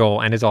is named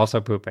Joel and is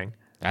also pooping.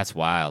 That's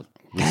wild.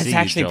 That's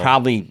actually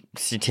probably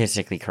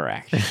statistically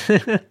correct.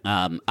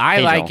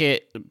 I like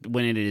it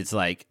when it is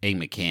like a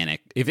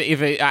mechanic.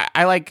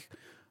 I like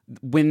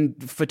when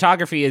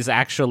photography is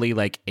actually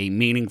like a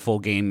meaningful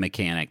game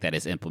mechanic that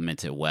is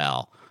implemented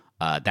well.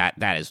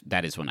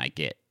 That is when I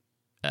get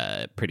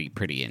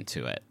pretty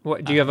into it.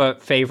 What do you have a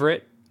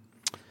favorite?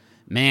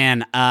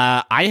 Man,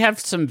 I have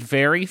some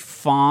very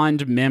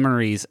fond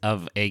memories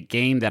of a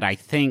game that I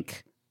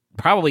think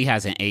probably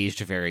hasn't aged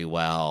very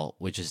well,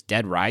 which is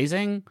Dead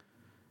Rising.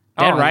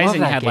 Dead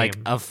Rising had like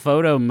a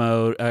photo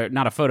mode,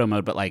 not a photo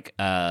mode, but like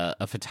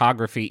a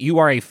photography. You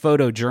are a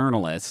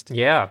photojournalist.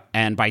 Yeah.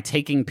 And by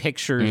taking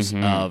pictures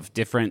of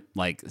different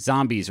like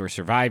zombies or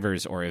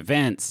survivors or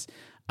events,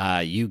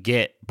 you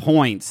get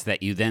points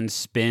that you then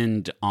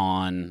spend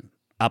on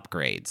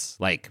upgrades,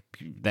 like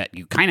that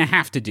you kind of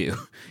have to do.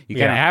 You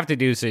kind of have to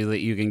do so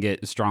that you can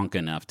get strong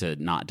enough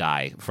to not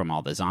die from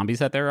all the zombies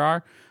that there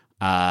are.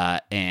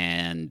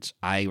 And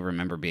I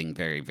remember being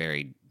very,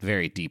 very,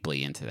 very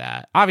deeply into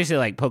that. Obviously,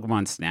 like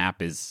Pokemon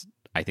Snap is,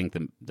 I think,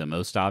 the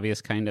most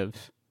obvious kind of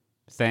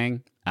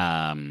thing.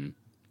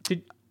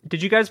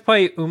 Did you guys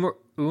play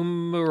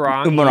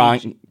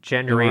Umurangi Generation?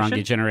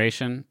 Umurangi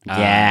Generation?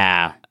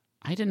 Yeah.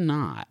 I did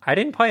not. I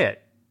didn't play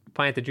it.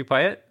 Did you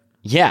play it?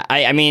 Yeah,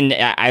 I mean,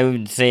 I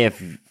would say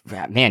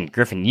man,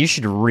 Griffin, you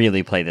should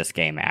really play this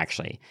game,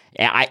 actually.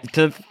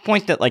 To the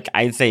point that, like,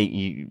 I'd say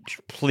you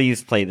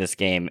please play this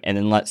game, and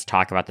then let's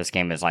talk about this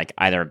game as, like,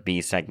 either a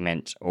B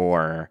segment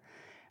or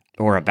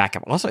a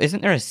backup. Also,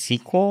 isn't there a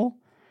sequel?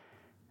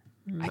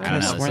 I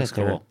don't know. This is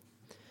cool.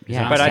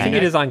 Yeah, but I think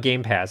it is on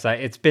Game Pass.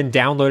 It's been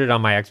downloaded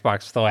on my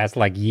Xbox for the last,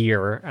 like,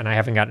 year, and I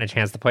haven't gotten a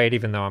chance to play it,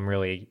 even though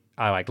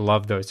I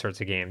love those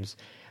sorts of games.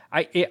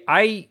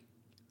 I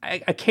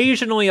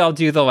occasionally I'll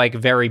do the like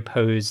very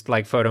posed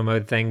like photo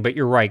mode thing, but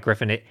you're right,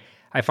 Griffin.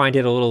 I find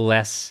it a little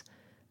less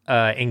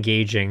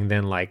engaging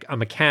than like a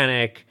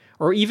mechanic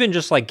or even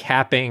just like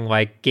capping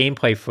like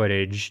gameplay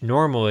footage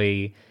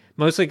normally,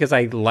 mostly because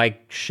I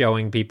like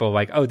showing people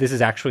like, oh, this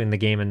is actually in the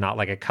game and not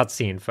like a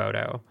cutscene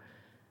photo.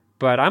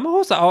 But I'm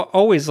also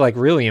always like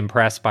really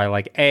impressed by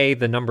like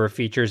the number of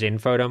features in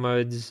photo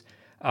modes,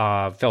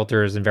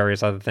 filters and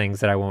various other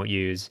things that I won't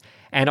use.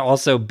 And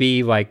also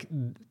B, like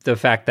the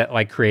fact that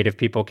like creative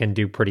people can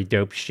do pretty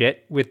dope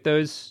shit with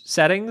those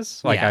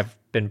settings. Like I've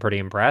been pretty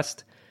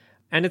impressed.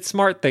 And it's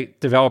smart that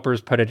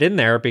developers put it in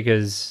there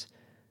because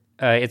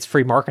it's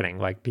free marketing.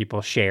 Like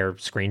people share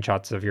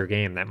screenshots of your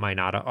game that might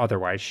not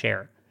otherwise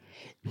share.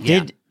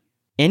 Did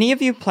any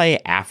of you play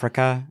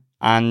Africa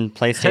on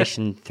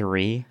PlayStation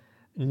 3?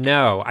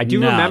 No, I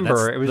do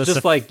remember. It was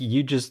just like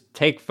you just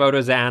take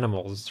photos of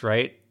animals,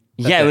 right?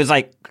 It was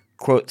like,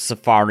 quote,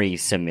 safari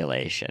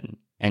simulation.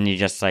 And you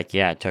just like,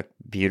 took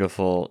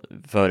beautiful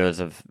photos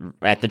of,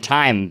 at the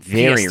time,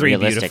 very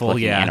realistic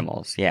looking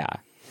animals. Yeah.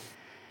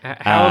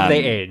 How have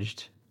they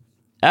aged?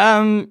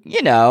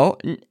 You know,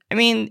 I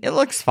mean, it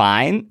looks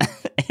fine.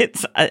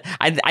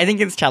 I think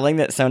it's telling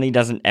that Sony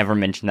doesn't ever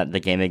mention that the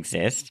game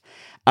exists.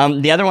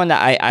 The other one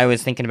that I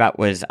was thinking about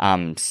was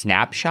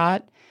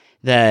Snapshot.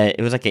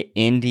 It was like an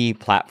indie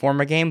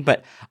platformer game,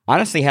 but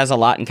honestly has a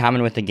lot in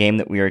common with the game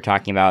that we were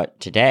talking about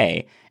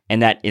today.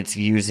 And that it's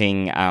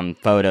using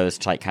photos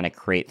to like kind of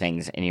create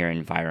things in your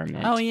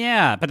environment. Oh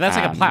yeah, but that's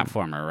like a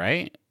platformer,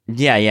 right?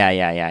 Yeah.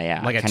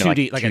 Like a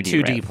 2D, like a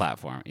 2D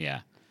platform. Yeah.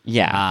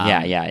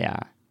 Yeah.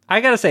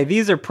 I gotta say,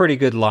 these are pretty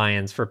good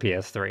lions for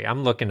PS3.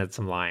 I'm looking at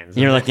some lions.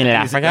 You're looking at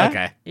Africa?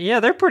 Okay.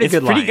 Yeah, they're pretty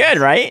good. It's pretty good,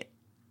 right?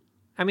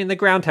 I mean, the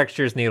ground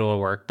textures need a little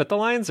work, but the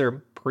lines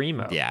are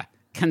primo. Yeah.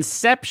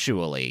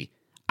 Conceptually,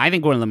 I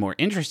think one of the more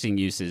interesting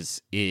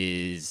uses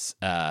is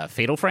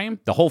Fatal Frame,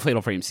 the whole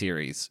Fatal Frame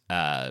series,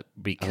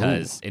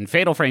 because in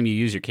Fatal Frame, you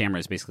use your camera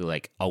as basically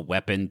like a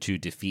weapon to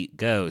defeat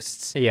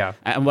ghosts. Yeah.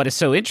 And what is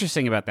so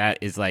interesting about that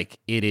is like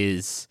it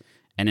is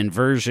an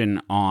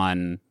inversion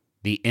on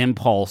the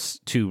impulse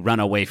to run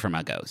away from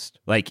a ghost.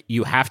 Like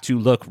you have to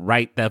look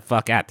right the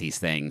fuck at these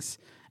things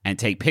and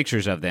take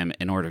pictures of them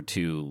in order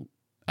to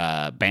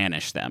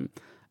banish them.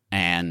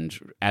 And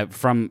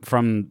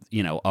from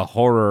a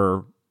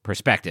horror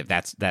perspective,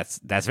 that's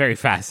very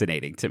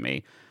fascinating to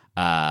me.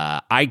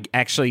 I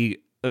actually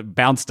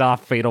bounced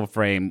off Fatal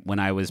Frame when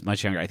I was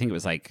much younger. I think it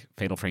was like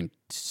Fatal Frame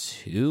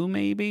 2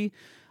 maybe.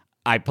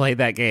 I played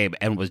that game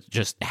and was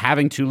just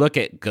having to look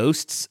at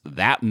ghosts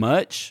that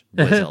much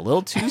was a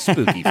little too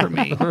spooky for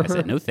me. I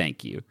said no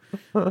thank you,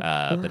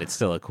 but it's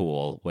still a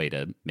cool way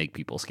to make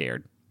people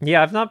scared.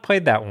 Yeah, I've not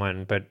played that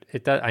one, but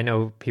I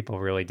know people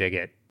really dig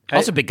it.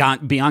 Also,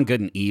 Beyond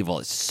Good and Evil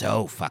is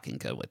so fucking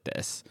good with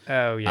this.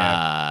 Oh,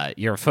 yeah.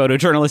 You're a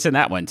photojournalist in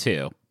that one,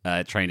 too,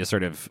 trying to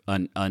sort of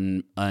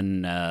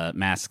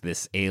unmask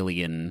this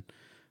alien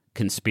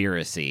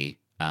conspiracy,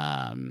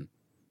 and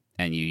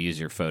you use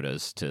your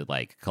photos to,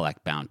 like,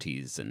 collect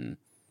bounties and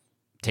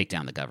take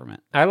down the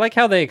government. I like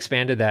how they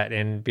expanded that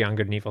in Beyond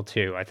Good and Evil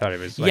 2. I thought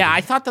it was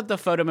I thought that the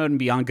photo mode in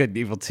Beyond Good and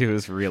Evil 2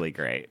 is really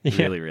great.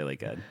 Really, really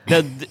good.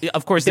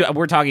 Of course,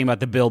 we're talking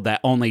about the build that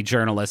only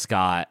journalists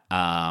got,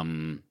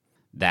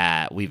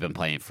 that we've been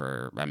playing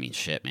for,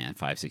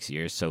 5-6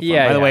 years so far.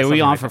 Yeah, by the way,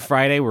 we on like for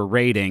Friday. We're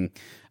raiding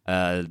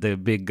the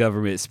big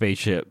government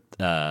spaceship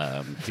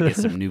to get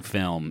some new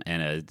film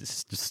and a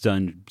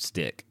stun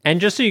stick.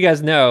 And just so you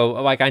guys know,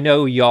 like I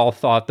know y'all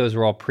thought those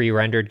were all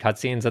pre-rendered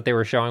cutscenes that they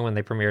were showing when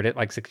they premiered it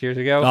like 6 years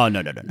ago. Oh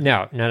no!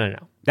 No.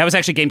 That was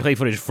actually gameplay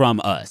footage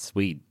from us.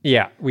 We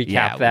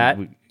capped that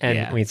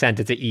and we sent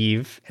it to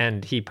Eve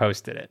and he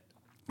posted it.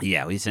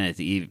 Yeah, we sent it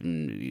to Eve,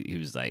 and he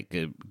was like,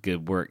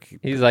 "Good work."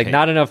 He's like,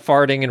 "Not enough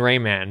farting in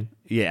Rayman."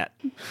 Yeah,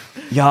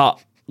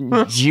 y'all.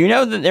 Do you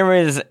know that there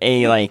was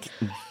a like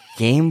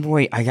Game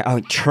Boy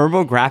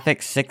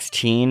TurboGrafx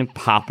 16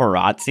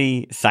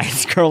 paparazzi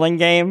side-scrolling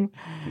game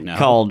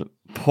called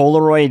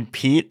Polaroid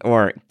Pete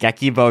or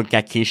Gekibo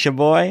Gekisha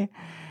Boy?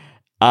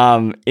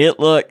 It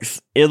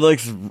looks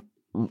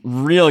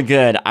real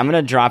good. I'm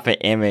gonna drop an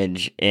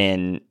image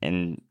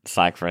in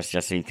Slack for us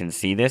just so you can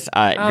see this. This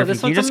can you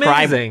looks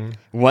describe amazing.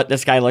 what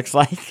this guy looks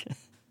like?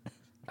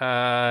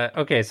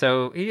 Okay,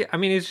 so he's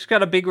just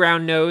got a big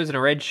round nose and a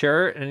red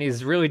shirt, and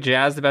he's really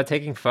jazzed about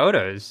taking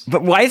photos.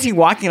 But why is he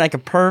walking like a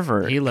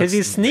pervert? He looks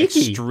he's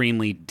sneaky.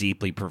 Extremely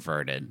deeply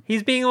perverted.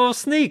 He's being a little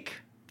sneak.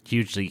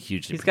 Hugely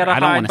He's got to I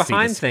don't hide wanna see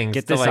behind this. things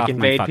Get to this off like my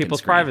invade fucking people's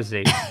screen.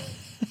 privacy.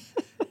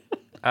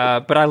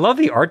 But I love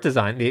the art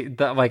design.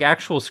 The like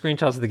actual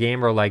screenshots of the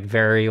game are like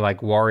very like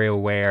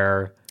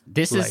WarioWare.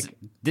 This is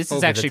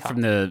over actually the top.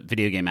 from the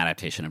video game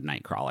adaptation of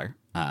Nightcrawler.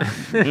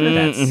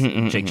 That's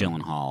Jake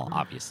Gyllenhaal,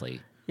 obviously.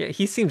 Yeah,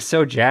 he seems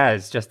so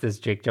jazzed, just as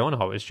Jake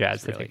Gyllenhaal was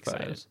jazzed to Really take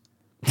photos.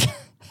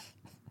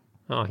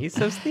 Oh, he's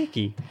so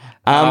sneaky.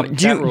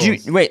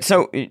 Wait,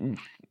 so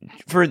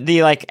for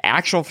the like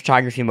actual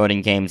photography mode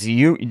in games,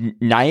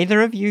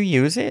 neither of you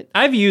use it?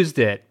 I've used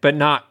it, but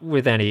not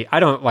with any. I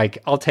don't like.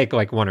 I'll take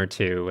like one or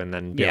two and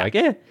then be like,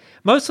 eh.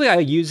 Mostly, I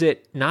use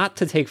it not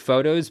to take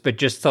photos, but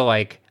just to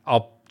like,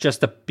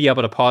 just to be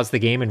able to pause the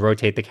game and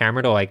rotate the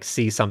camera to like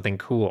see something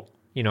cool.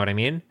 You know what I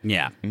mean?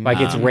 Yeah. Like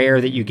it's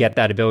rare that you get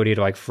that ability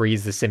to like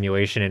freeze the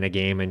simulation in a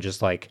game and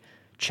just like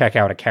check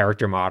out a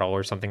character model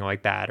or something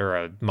like that, or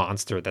a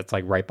monster that's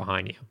like right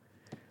behind you.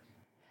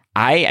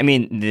 I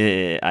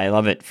mean, I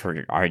love it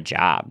for our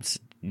jobs,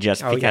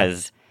 just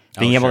because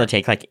being able to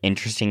take like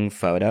interesting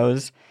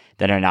photos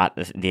that are not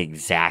the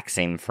exact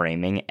same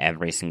framing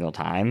every single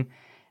time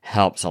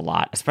helps a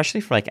lot, especially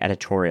for like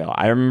editorial.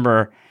 I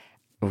remember,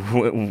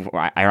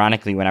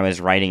 ironically, when I was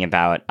writing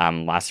about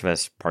Last of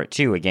Us Part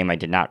 2, a game I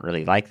did not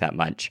really like that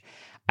much,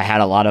 I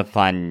had a lot of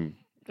fun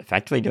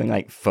effectively doing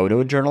like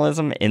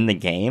photojournalism in the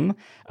game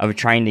of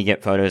trying to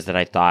get photos that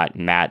I thought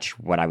match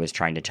what I was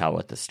trying to tell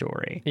with the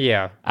story.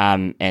 Yeah.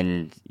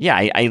 And yeah,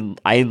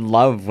 I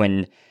love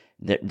when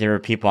there are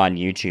people on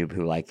YouTube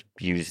who like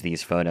use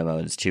these photo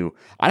modes to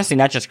honestly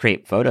not just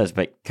create photos,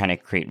 but kind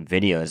of create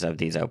videos of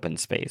these open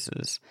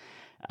spaces.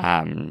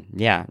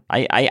 Yeah,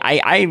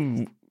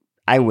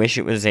 I wish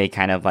it was a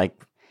kind of like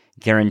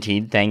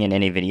guaranteed thing in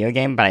any video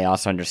game, but I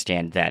also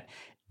understand that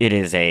it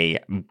is a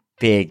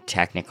big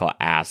technical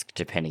ask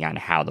depending on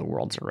how the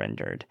worlds are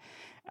rendered.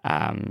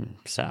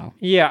 So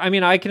yeah, I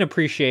mean, I can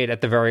appreciate at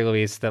the very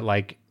least that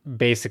like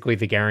basically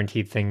the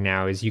guaranteed thing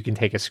now is you can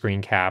take a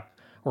screen cap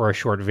or a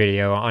short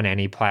video on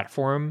any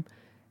platform,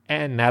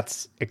 and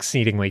that's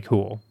exceedingly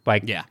cool.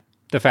 Like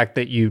the fact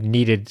that you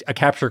needed a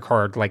capture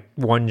card like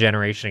one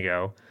generation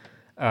ago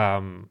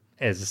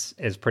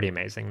is pretty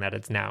amazing that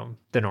it's now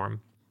the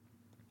norm.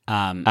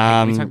 Can we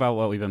talk about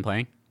what we've been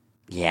playing?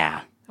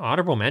 Yeah.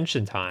 Honorable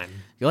mention time.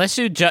 Let's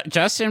do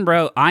Justin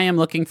wrote, I am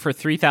looking for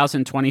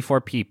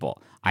 3,024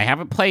 people. I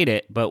haven't played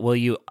it, but will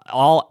you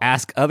all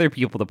ask other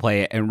people to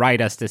play it and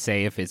write us to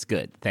say if it's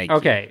good? Thank you.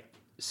 Okay,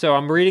 so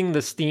I'm reading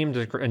the Steam,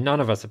 and none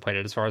of us have played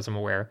it as far as I'm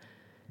aware.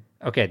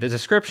 Okay, the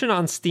description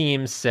on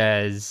Steam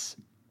says,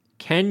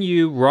 can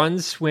you run,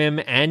 swim,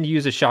 and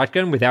use a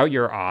shotgun without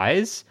your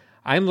eyes?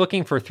 I'm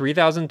looking for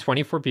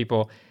 3,024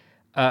 people.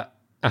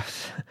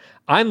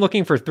 I'm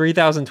looking for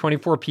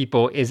 3,024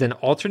 people is an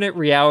alternate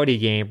reality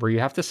game where you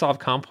have to solve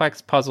complex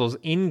puzzles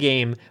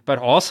in-game, but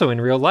also in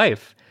real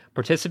life.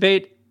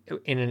 Participate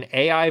in an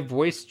AI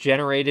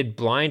voice-generated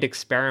blind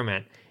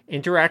experiment.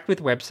 Interact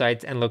with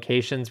websites and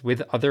locations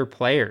with other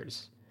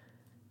players.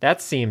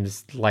 That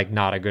seems like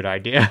not a good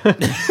idea.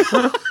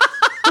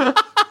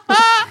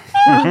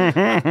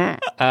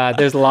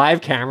 There's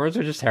live cameras,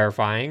 which is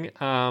terrifying.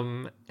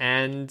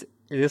 And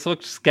this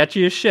looks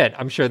sketchy as shit.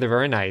 I'm sure they're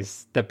very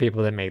nice, the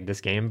people that made this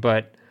game,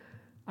 but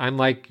I'm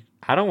like,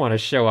 I don't want to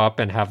show up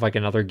and have like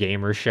another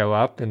gamer show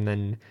up and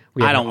then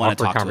we have an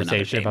awkward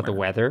conversation about the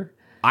weather.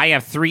 I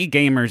have 3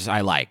 gamers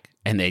I like,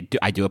 and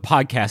I do a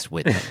podcast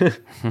with them.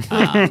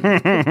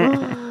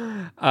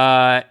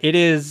 It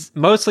is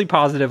mostly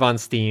positive on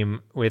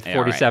Steam with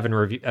 47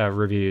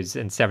 reviews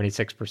and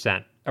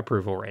 76%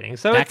 approval rating.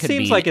 So it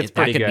seems like it's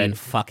pretty good. That could mean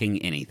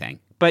fucking anything.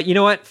 But you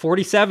know what?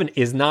 47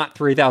 is not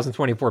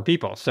 3,024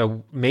 people.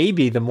 So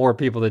maybe the more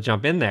people that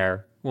jump in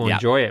there will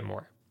enjoy it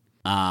more.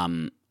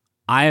 I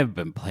have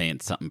been playing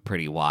something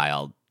pretty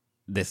wild.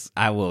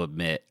 I will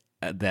admit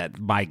that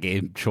my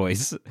game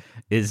choice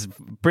is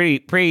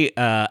pretty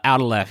out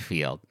of left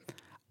field.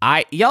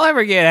 Y'all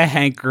ever get a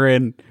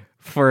hankering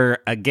for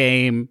a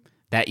game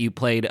that you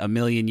played a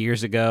million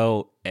years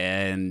ago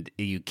and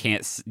you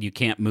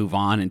can't move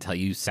on until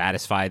you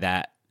satisfy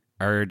that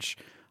urge?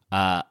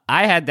 I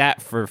had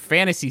that for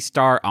Phantasy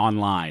Star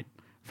Online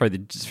for the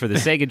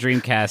Sega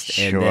Dreamcast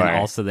and then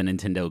also the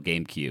Nintendo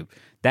GameCube.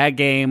 That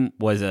game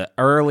was an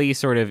early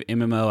sort of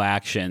MMO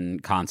action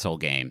console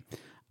game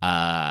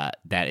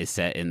that is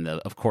set in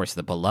of course,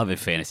 the beloved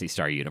Phantasy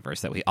Star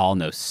universe that we all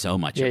know so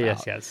much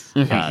about. Yes.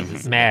 This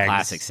is the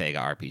classic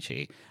Sega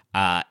RPG.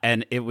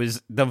 And it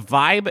was the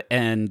vibe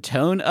and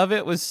tone of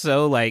it was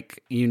so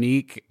like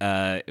unique.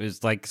 It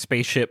was like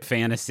spaceship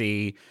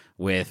fantasy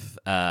with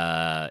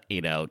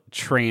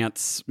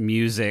trance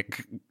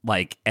music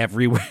like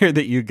everywhere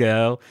that you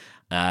go,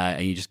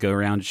 and you just go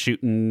around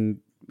shooting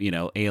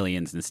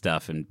aliens and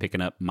stuff and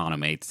picking up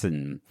monomates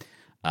and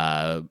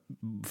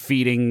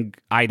feeding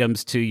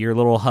items to your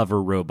little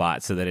hover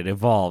robot so that it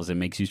evolves and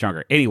makes you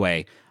stronger.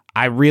 Anyway,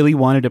 I really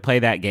wanted to play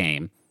that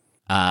game.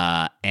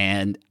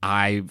 And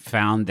I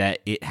found that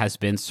it has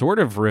been sort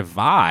of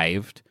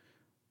revived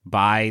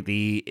by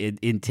the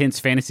intense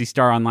Phantasy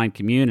Star Online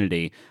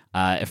community.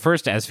 At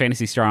first as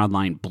Phantasy Star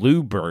Online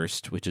Blue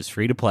Burst, which is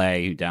free to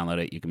play. You download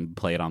it, you can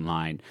play it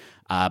online.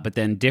 But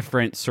then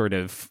different sort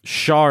of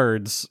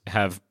shards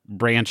have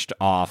branched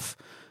off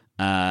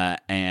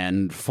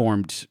and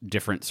formed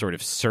different sort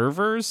of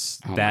servers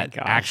that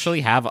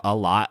actually have a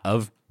lot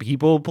of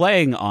people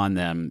playing on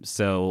them.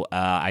 So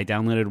I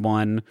downloaded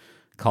one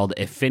called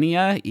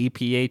Ephinea,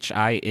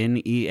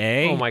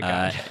 Ephinea. Oh my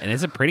god! And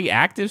it's a pretty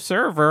active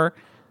server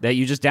that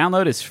you just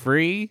download. It's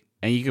free,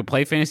 and you can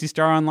play Phantasy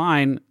Star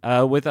Online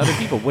with other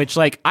people. Which,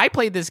 like, I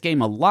played this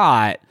game a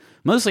lot,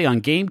 mostly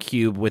on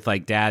GameCube with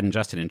like Dad and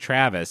Justin and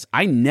Travis.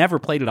 I never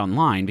played it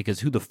online because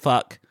who the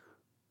fuck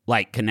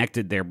like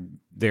connected their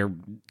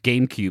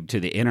GameCube to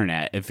the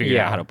internet and figured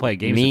out how to play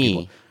games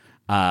with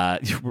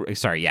people.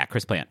 Sorry,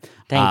 Chris Plant.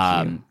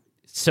 Thank you.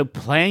 So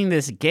playing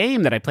this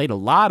game that I played a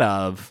lot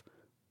of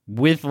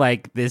with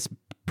like this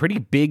pretty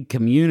big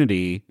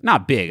community,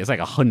 not big, it's like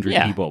 100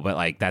 people, but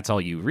like that's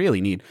all you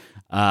really need,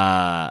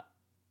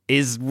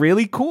 is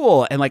really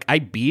cool. And like I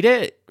beat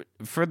it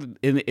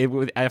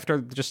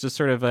after just a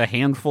sort of a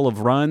handful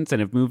of runs and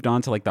have moved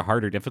on to like the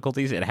harder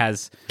difficulties. It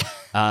has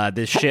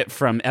this shit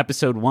from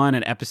episode 1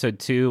 and episode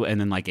 2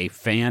 and then like a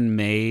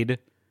fan-made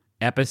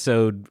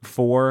episode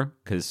 4,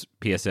 because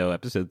PSO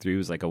episode 3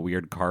 was like a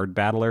weird card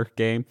battler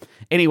game.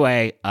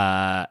 Anyway,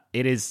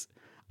 it is...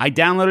 I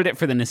downloaded it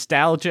for the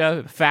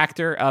nostalgia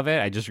factor of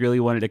it. I just really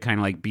wanted to kind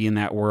of like be in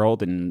that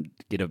world and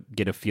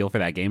get a feel for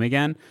that game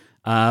again.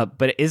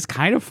 But it is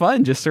kind of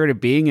fun just sort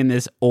of being in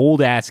this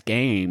old ass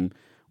game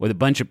with a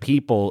bunch of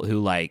people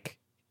who like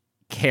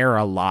care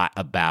a lot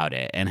about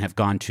it and have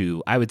gone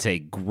to, I would say,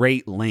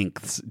 great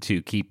lengths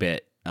to keep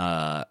it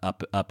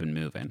up and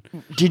moving.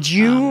 Did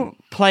you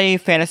play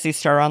Phantasy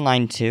Star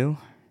Online 2?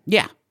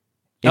 Yeah.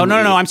 Oh no,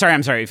 I'm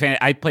sorry.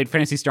 I played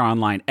Phantasy Star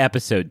Online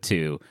episode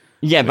 2.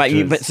 Yeah,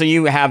 but so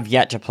you have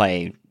yet to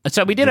play.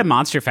 So we did a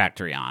Monster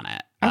Factory on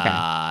it.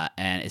 Okay.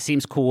 And it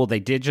seems cool. They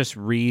did just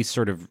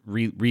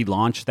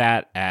relaunch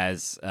that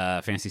as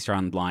Phantasy Star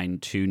Online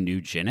 2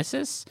 New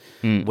Genesis,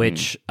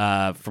 which,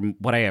 from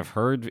what I have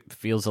heard,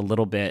 feels a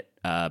little bit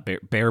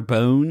bare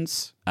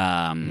bones.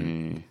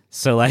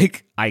 So,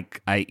 like, I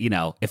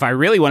if I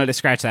really wanted to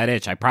scratch that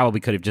itch, I probably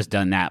could have just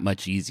done that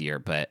much easier.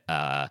 But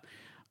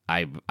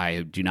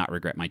I do not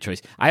regret my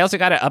choice. I also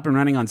got it up and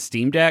running on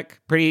Steam Deck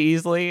pretty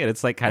easily, and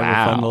it's like kind of a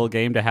fun little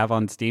game to have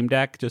on Steam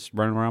Deck, just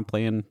running around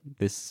playing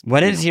this.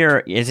 What is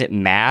it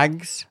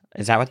MAGs?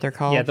 Is that what they're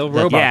called? Yeah, the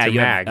robots are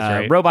MAGs,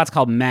 right? Robots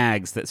called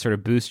MAGs that sort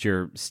of boost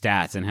your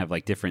stats and have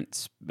like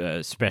different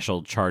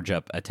special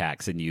charge-up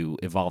attacks, and you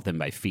evolve them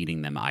by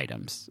feeding them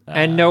items.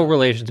 And no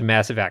relation to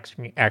Massive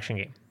Action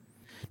Game.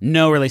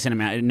 No relation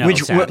to no.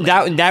 Which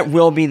that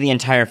will be the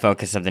entire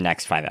focus of the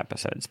next 5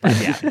 episodes. But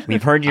yeah,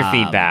 we've heard your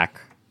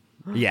feedback.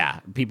 Yeah,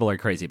 people are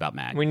crazy about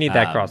MAG. We need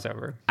that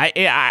crossover.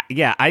 I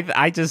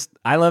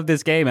love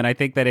this game, and I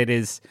think that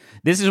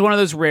this is one of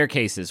those rare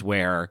cases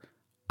where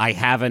I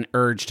have an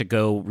urge to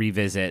go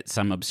revisit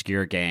some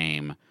obscure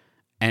game,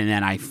 and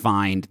then I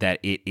find that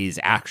it is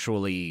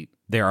actually,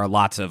 there are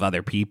lots of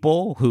other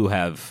people who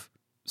have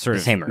sort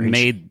of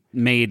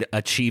made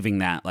achieving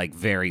that like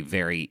very,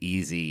 very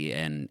easy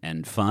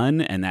and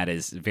fun, and that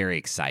is very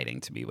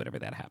exciting to me whenever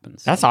that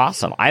happens. That's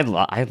awesome. I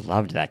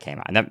loved that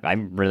game. I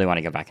really want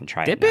to go back and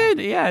try it.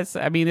 Yeah,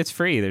 it's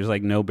free. There's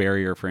like no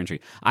barrier for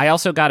entry. I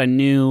also got a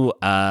new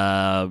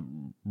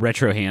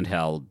retro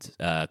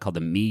handheld called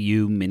the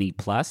Miu Mini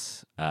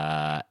Plus,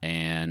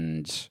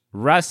 and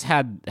Russ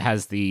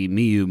has the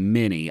Miu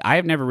Mini. I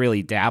have never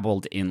really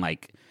dabbled in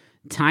like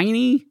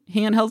tiny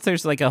handhelds.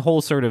 There's like a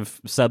whole sort of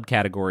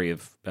subcategory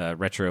of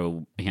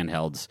retro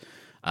handhelds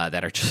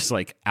that are just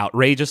like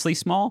outrageously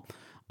small.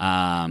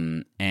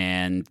 And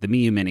the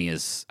Miu Mini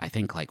is, I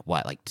think, like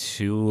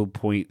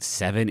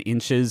 2.7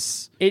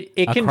 inches. It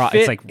can across.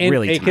 fit. It's like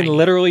really it tiny. can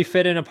literally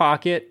fit in a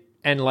pocket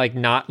and like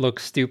not look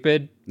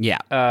stupid.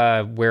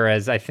 Yeah.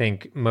 Whereas I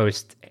think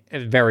most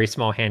very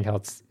small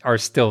handhelds are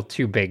still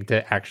too big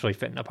to actually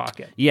fit in a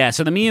pocket. Yeah,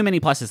 so the Miu Mini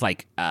Plus is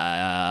like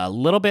a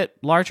little bit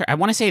larger. I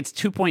want to say it's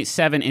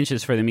 2.7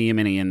 inches for the Miu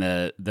Mini, and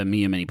the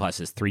Miu Mini Plus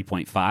is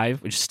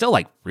 3.5, which is still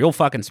like real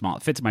fucking small.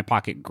 It fits in my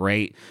pocket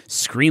great.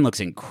 Screen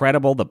looks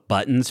incredible. The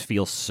buttons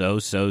feel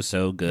so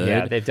good.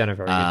 Yeah, they've done a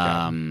very good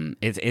job.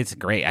 It's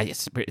great.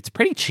 It's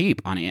pretty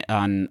cheap on you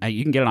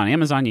can get it on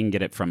Amazon. You can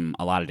get it from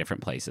a lot of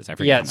different places. I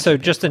forget. Yeah. So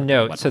just a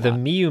note. So the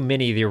Miu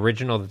Mini, the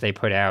original that they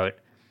put out,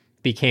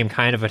 became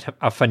kind of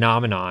a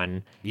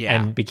phenomenon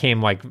and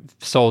became like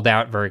sold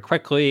out very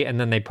quickly. And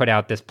then they put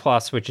out this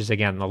Plus, which is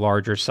again the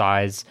larger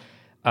size.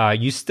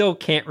 You still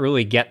can't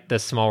really get the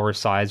smaller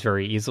size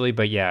very easily,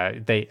 but yeah,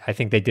 I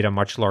think they did a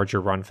much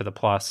larger run for the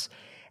Plus.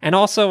 And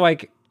also,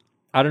 like,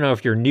 I don't know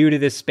if you're new to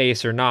this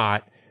space or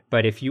not,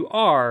 but if you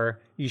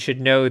are, you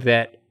should know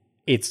that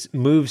it's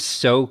moves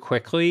so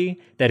quickly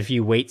that if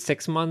you wait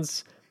 6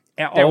 months,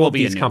 all of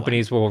these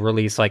companies will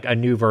release like a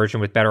new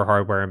version with better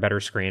hardware and better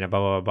screen and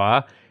blah,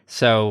 blah, blah.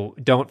 So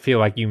don't feel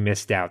like you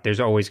missed out. There's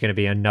always going to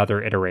be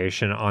another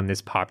iteration on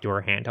this popular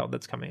handheld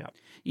that's coming up.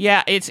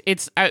 Yeah, it's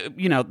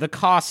the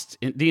cost,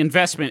 the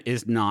investment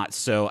is not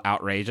so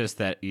outrageous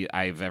that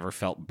I've ever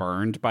felt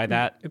burned by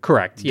that.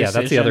 Correct. Yeah,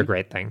 that's the other decision.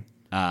 great thing.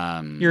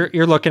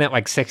 You're looking at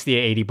like $60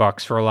 to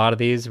 $80 for a lot of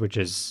these, which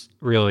is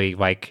really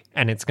like,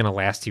 and it's going to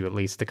last you at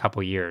least a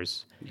couple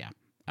years. Yeah.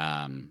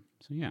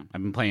 So yeah,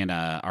 I've been playing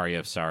Aria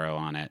of Sorrow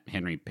on it.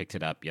 Henry picked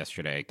it up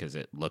yesterday because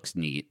it looks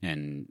neat,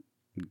 and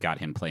got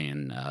him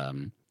playing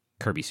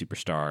Kirby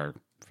Superstar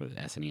for the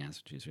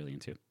SNES, which he's really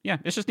into. Yeah,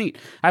 it's just neat.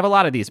 I have a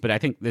lot of these, but I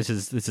think this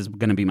is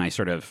going to be my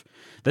sort of,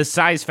 the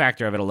size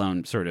factor of it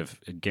alone sort of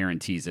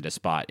guarantees it a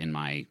spot in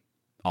my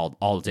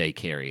all day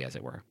carry, as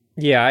it were.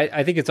 Yeah,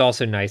 I think it's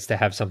also nice to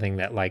have something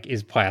that like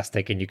is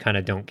plastic and you kind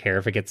of don't care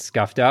if it gets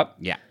scuffed up.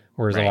 Yeah.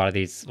 Whereas a lot of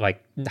these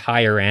like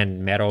higher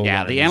end metal.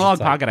 Yeah, the Analog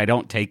Pocket I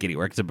don't take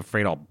anywhere because I'm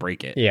afraid I'll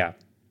break it. Yeah.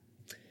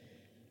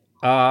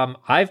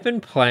 I've been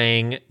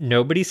playing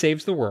Nobody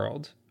Saves the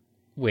World,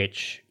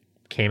 which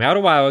came out a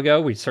while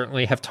ago. We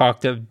certainly have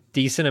talked a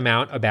decent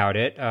amount about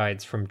it.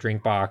 It's from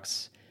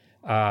Drinkbox,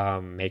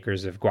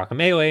 makers of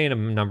Guacamelee and a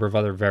number of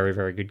other very,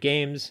 very good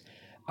games.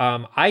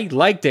 I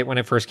liked it when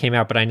it first came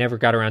out, but I never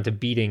got around to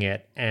beating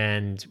it.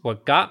 And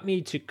what got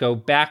me to go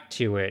back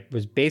to it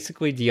was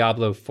basically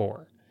Diablo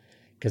 4.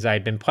 Because I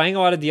had been playing a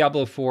lot of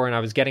Diablo 4 and I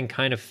was getting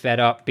kind of fed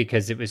up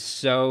because it was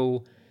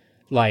so,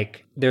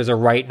 like, there's a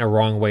right and a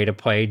wrong way to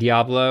play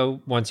Diablo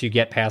once you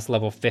get past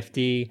level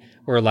 50,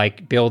 where,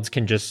 like, builds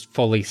can just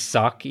fully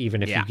suck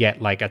even if you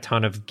get, like, a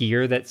ton of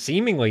gear that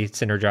seemingly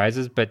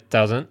synergizes but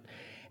doesn't.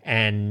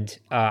 And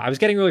I was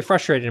getting really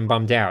frustrated and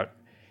bummed out.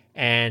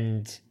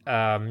 And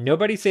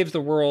Nobody Saves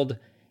the World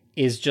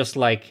is just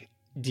like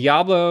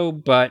Diablo,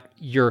 but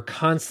you're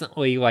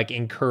constantly like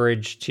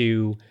encouraged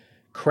to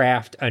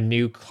craft a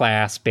new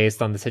class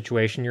based on the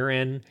situation you're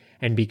in.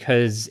 And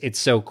because it's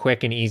so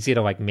quick and easy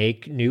to like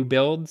make new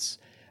builds,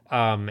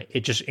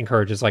 it just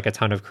encourages like a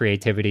ton of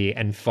creativity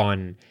and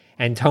fun.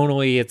 And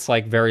tonally, it's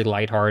like very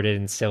lighthearted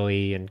and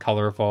silly and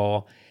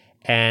colorful.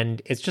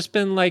 And it's just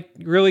been like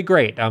really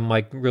great. I'm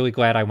like really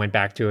glad I went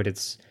back to it.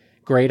 It's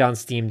great on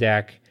Steam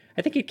Deck.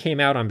 I think it came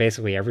out on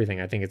basically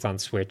everything. I think it's on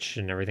Switch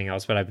and everything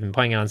else, but I've been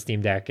playing it on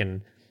Steam Deck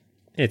and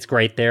it's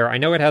great there. I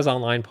know it has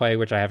online play,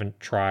 which I haven't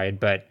tried,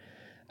 but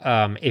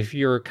if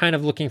you're kind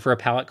of looking for a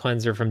palate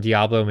cleanser from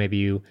Diablo, maybe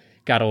you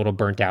got a little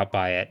burnt out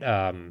by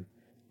it.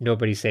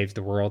 Nobody Saves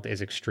the World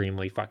is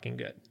extremely fucking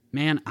good.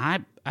 Man,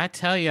 I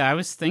tell you, I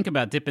was thinking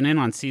about dipping in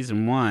on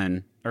season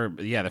 1, or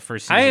the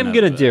first season. I am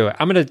going to do it.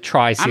 I'm going to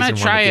try season 1 I'm going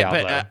to try of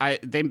it, Diablo.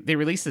 but they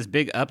released this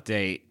big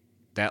update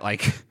that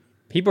like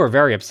people are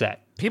very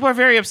upset. People are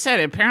very upset.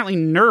 It apparently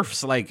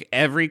nerfs like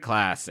every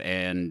class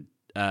and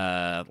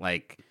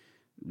like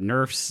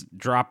nerfs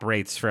drop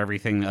rates for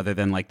everything other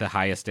than like the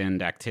highest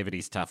end activity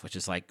stuff, which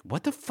is like,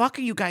 what the fuck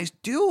are you guys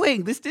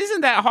doing? This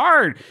isn't that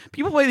hard.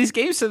 People play these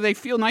games so they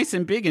feel nice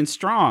and big and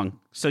strong.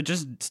 So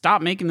just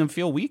stop making them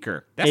feel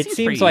weaker. It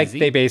seems like easy.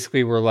 They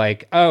basically were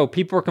like, oh,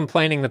 people were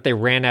complaining that they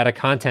ran out of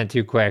content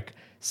too quick,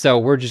 so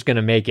we're just going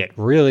to make it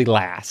really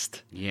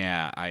last.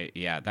 Yeah,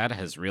 that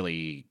has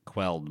really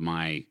quelled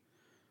my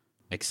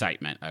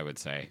excitement, I would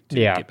say, to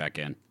get back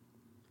in.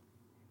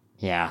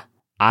 Yeah.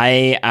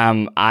 I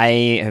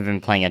have been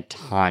playing a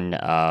ton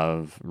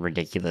of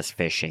Ridiculous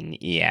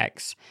Fishing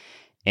EX,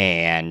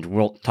 and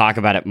we'll talk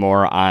about it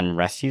more on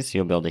Resties, so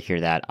you'll be able to hear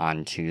that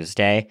on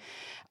Tuesday,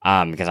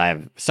 because I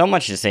have so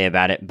much to say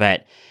about it,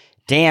 but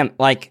damn,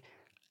 like,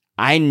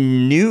 I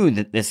knew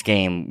that this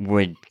game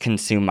would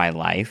consume my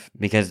life,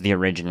 because the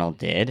original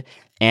did,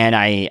 and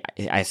I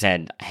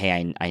said,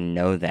 hey, I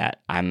know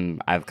that,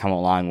 I've come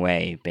a long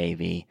way,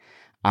 baby.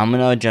 I'm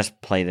gonna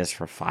just play this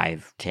for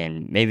 5,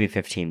 10, maybe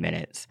 15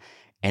 minutes.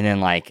 And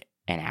then like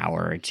an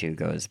hour or two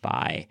goes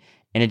by.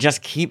 And it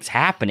just keeps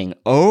happening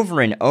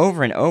over and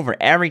over and over.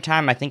 Every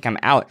time I think I'm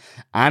out,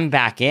 I'm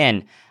back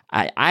in.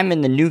 I'm in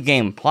the New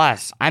Game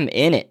Plus. I'm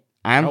in it.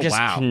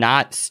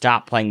 Cannot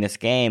stop playing this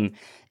game.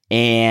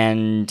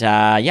 And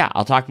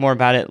I'll talk more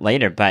about it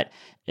later. But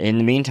in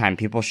the meantime,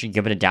 people should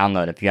give it a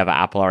download if you have an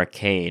Apple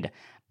Arcade.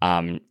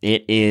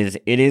 It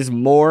is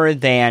more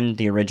than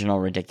the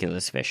original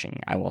Ridiculous Fishing.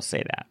 I will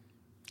say that.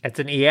 It's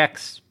an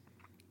EX.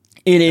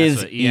 It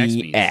is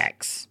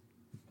EX.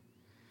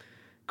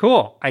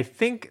 Cool. I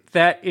think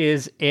that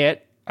is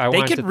it. By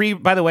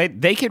the way,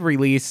 they could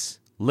release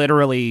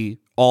literally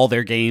all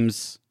their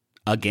games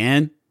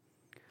again.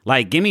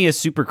 Like, give me a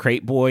Super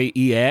Crate Boy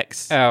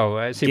EX.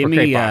 Oh, Super give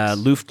Crate me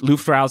Box.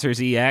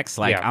 Luftrausers EX.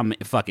 Like, yeah. I'm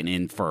fucking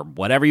in for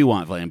whatever you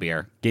want,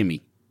 Vlambeer. Give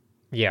me.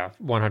 Yeah,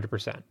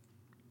 100%.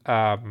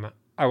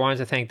 I wanted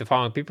to thank the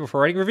following people for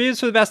writing reviews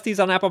for the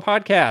besties on Apple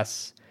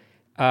Podcasts.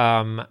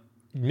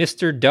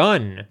 Mr.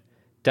 Dunn,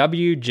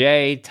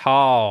 W.J.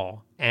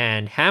 Tall,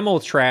 and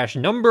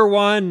Hamiltrash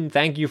 #1.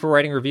 Thank you for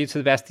writing reviews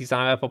for the besties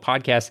on Apple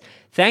Podcasts.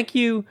 Thank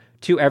you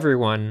to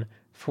everyone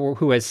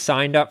who has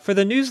signed up for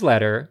the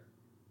newsletter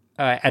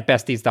at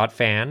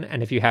besties.fan.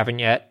 And if you haven't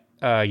yet,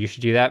 you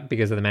should do that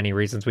because of the many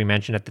reasons we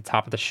mentioned at the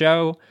top of the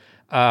show.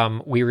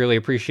 We really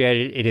appreciate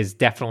it. It is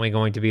definitely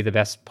going to be the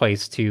best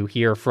place to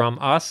hear from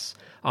us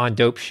on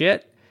dope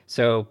shit.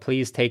 So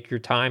please take your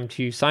time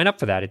to sign up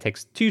for that. It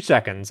takes 2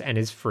 seconds and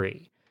is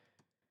free.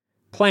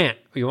 Plant,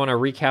 you want to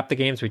recap the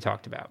games we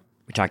talked about?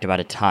 We talked about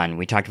a ton.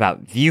 We talked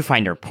about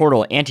Viewfinder,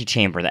 Portal,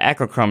 Antichamber, the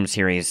Echochrome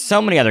series,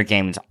 so many other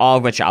games, all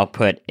of which I'll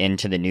put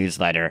into the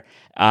newsletter.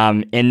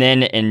 And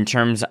then in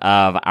terms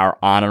of our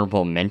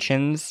honorable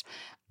mentions,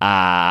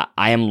 I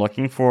am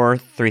looking for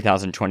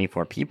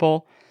 3024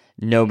 People,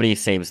 Nobody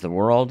Saves the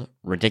World,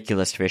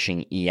 Ridiculous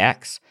Fishing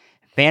EX,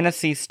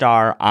 Phantasy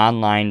Star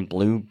Online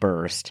Blue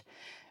Burst,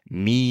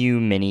 Miu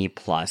Mini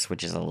Plus,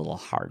 which is a little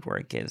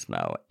hardware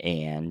gizmo.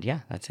 And yeah,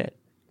 that's it.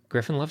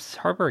 Griffin loves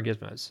hardware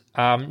gizmos.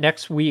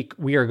 Next week,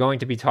 we are going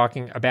to be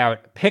talking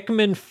about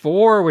Pikmin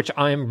 4, which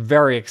I'm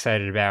very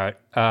excited about.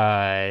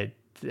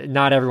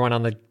 Not everyone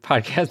on the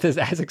podcast is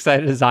as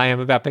excited as I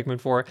am about Pikmin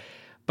 4,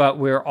 but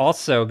we're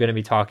also going to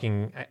be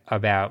talking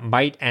about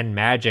Might and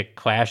Magic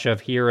Clash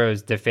of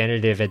Heroes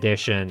Definitive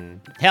Edition.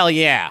 Hell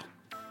yeah.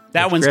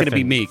 That one's going to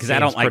be me because I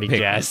don't like pretty Pikmin.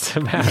 jazzed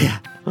about. Yeah.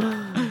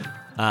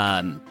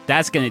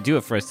 That's going to do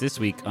it for us this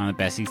week on The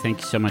Besties. Thank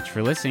you so much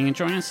for listening, and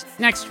join us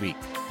next week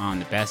on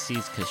The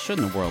Besties, because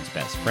shouldn't the world's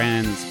best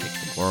friends pick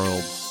the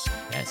world's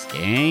best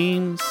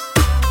games?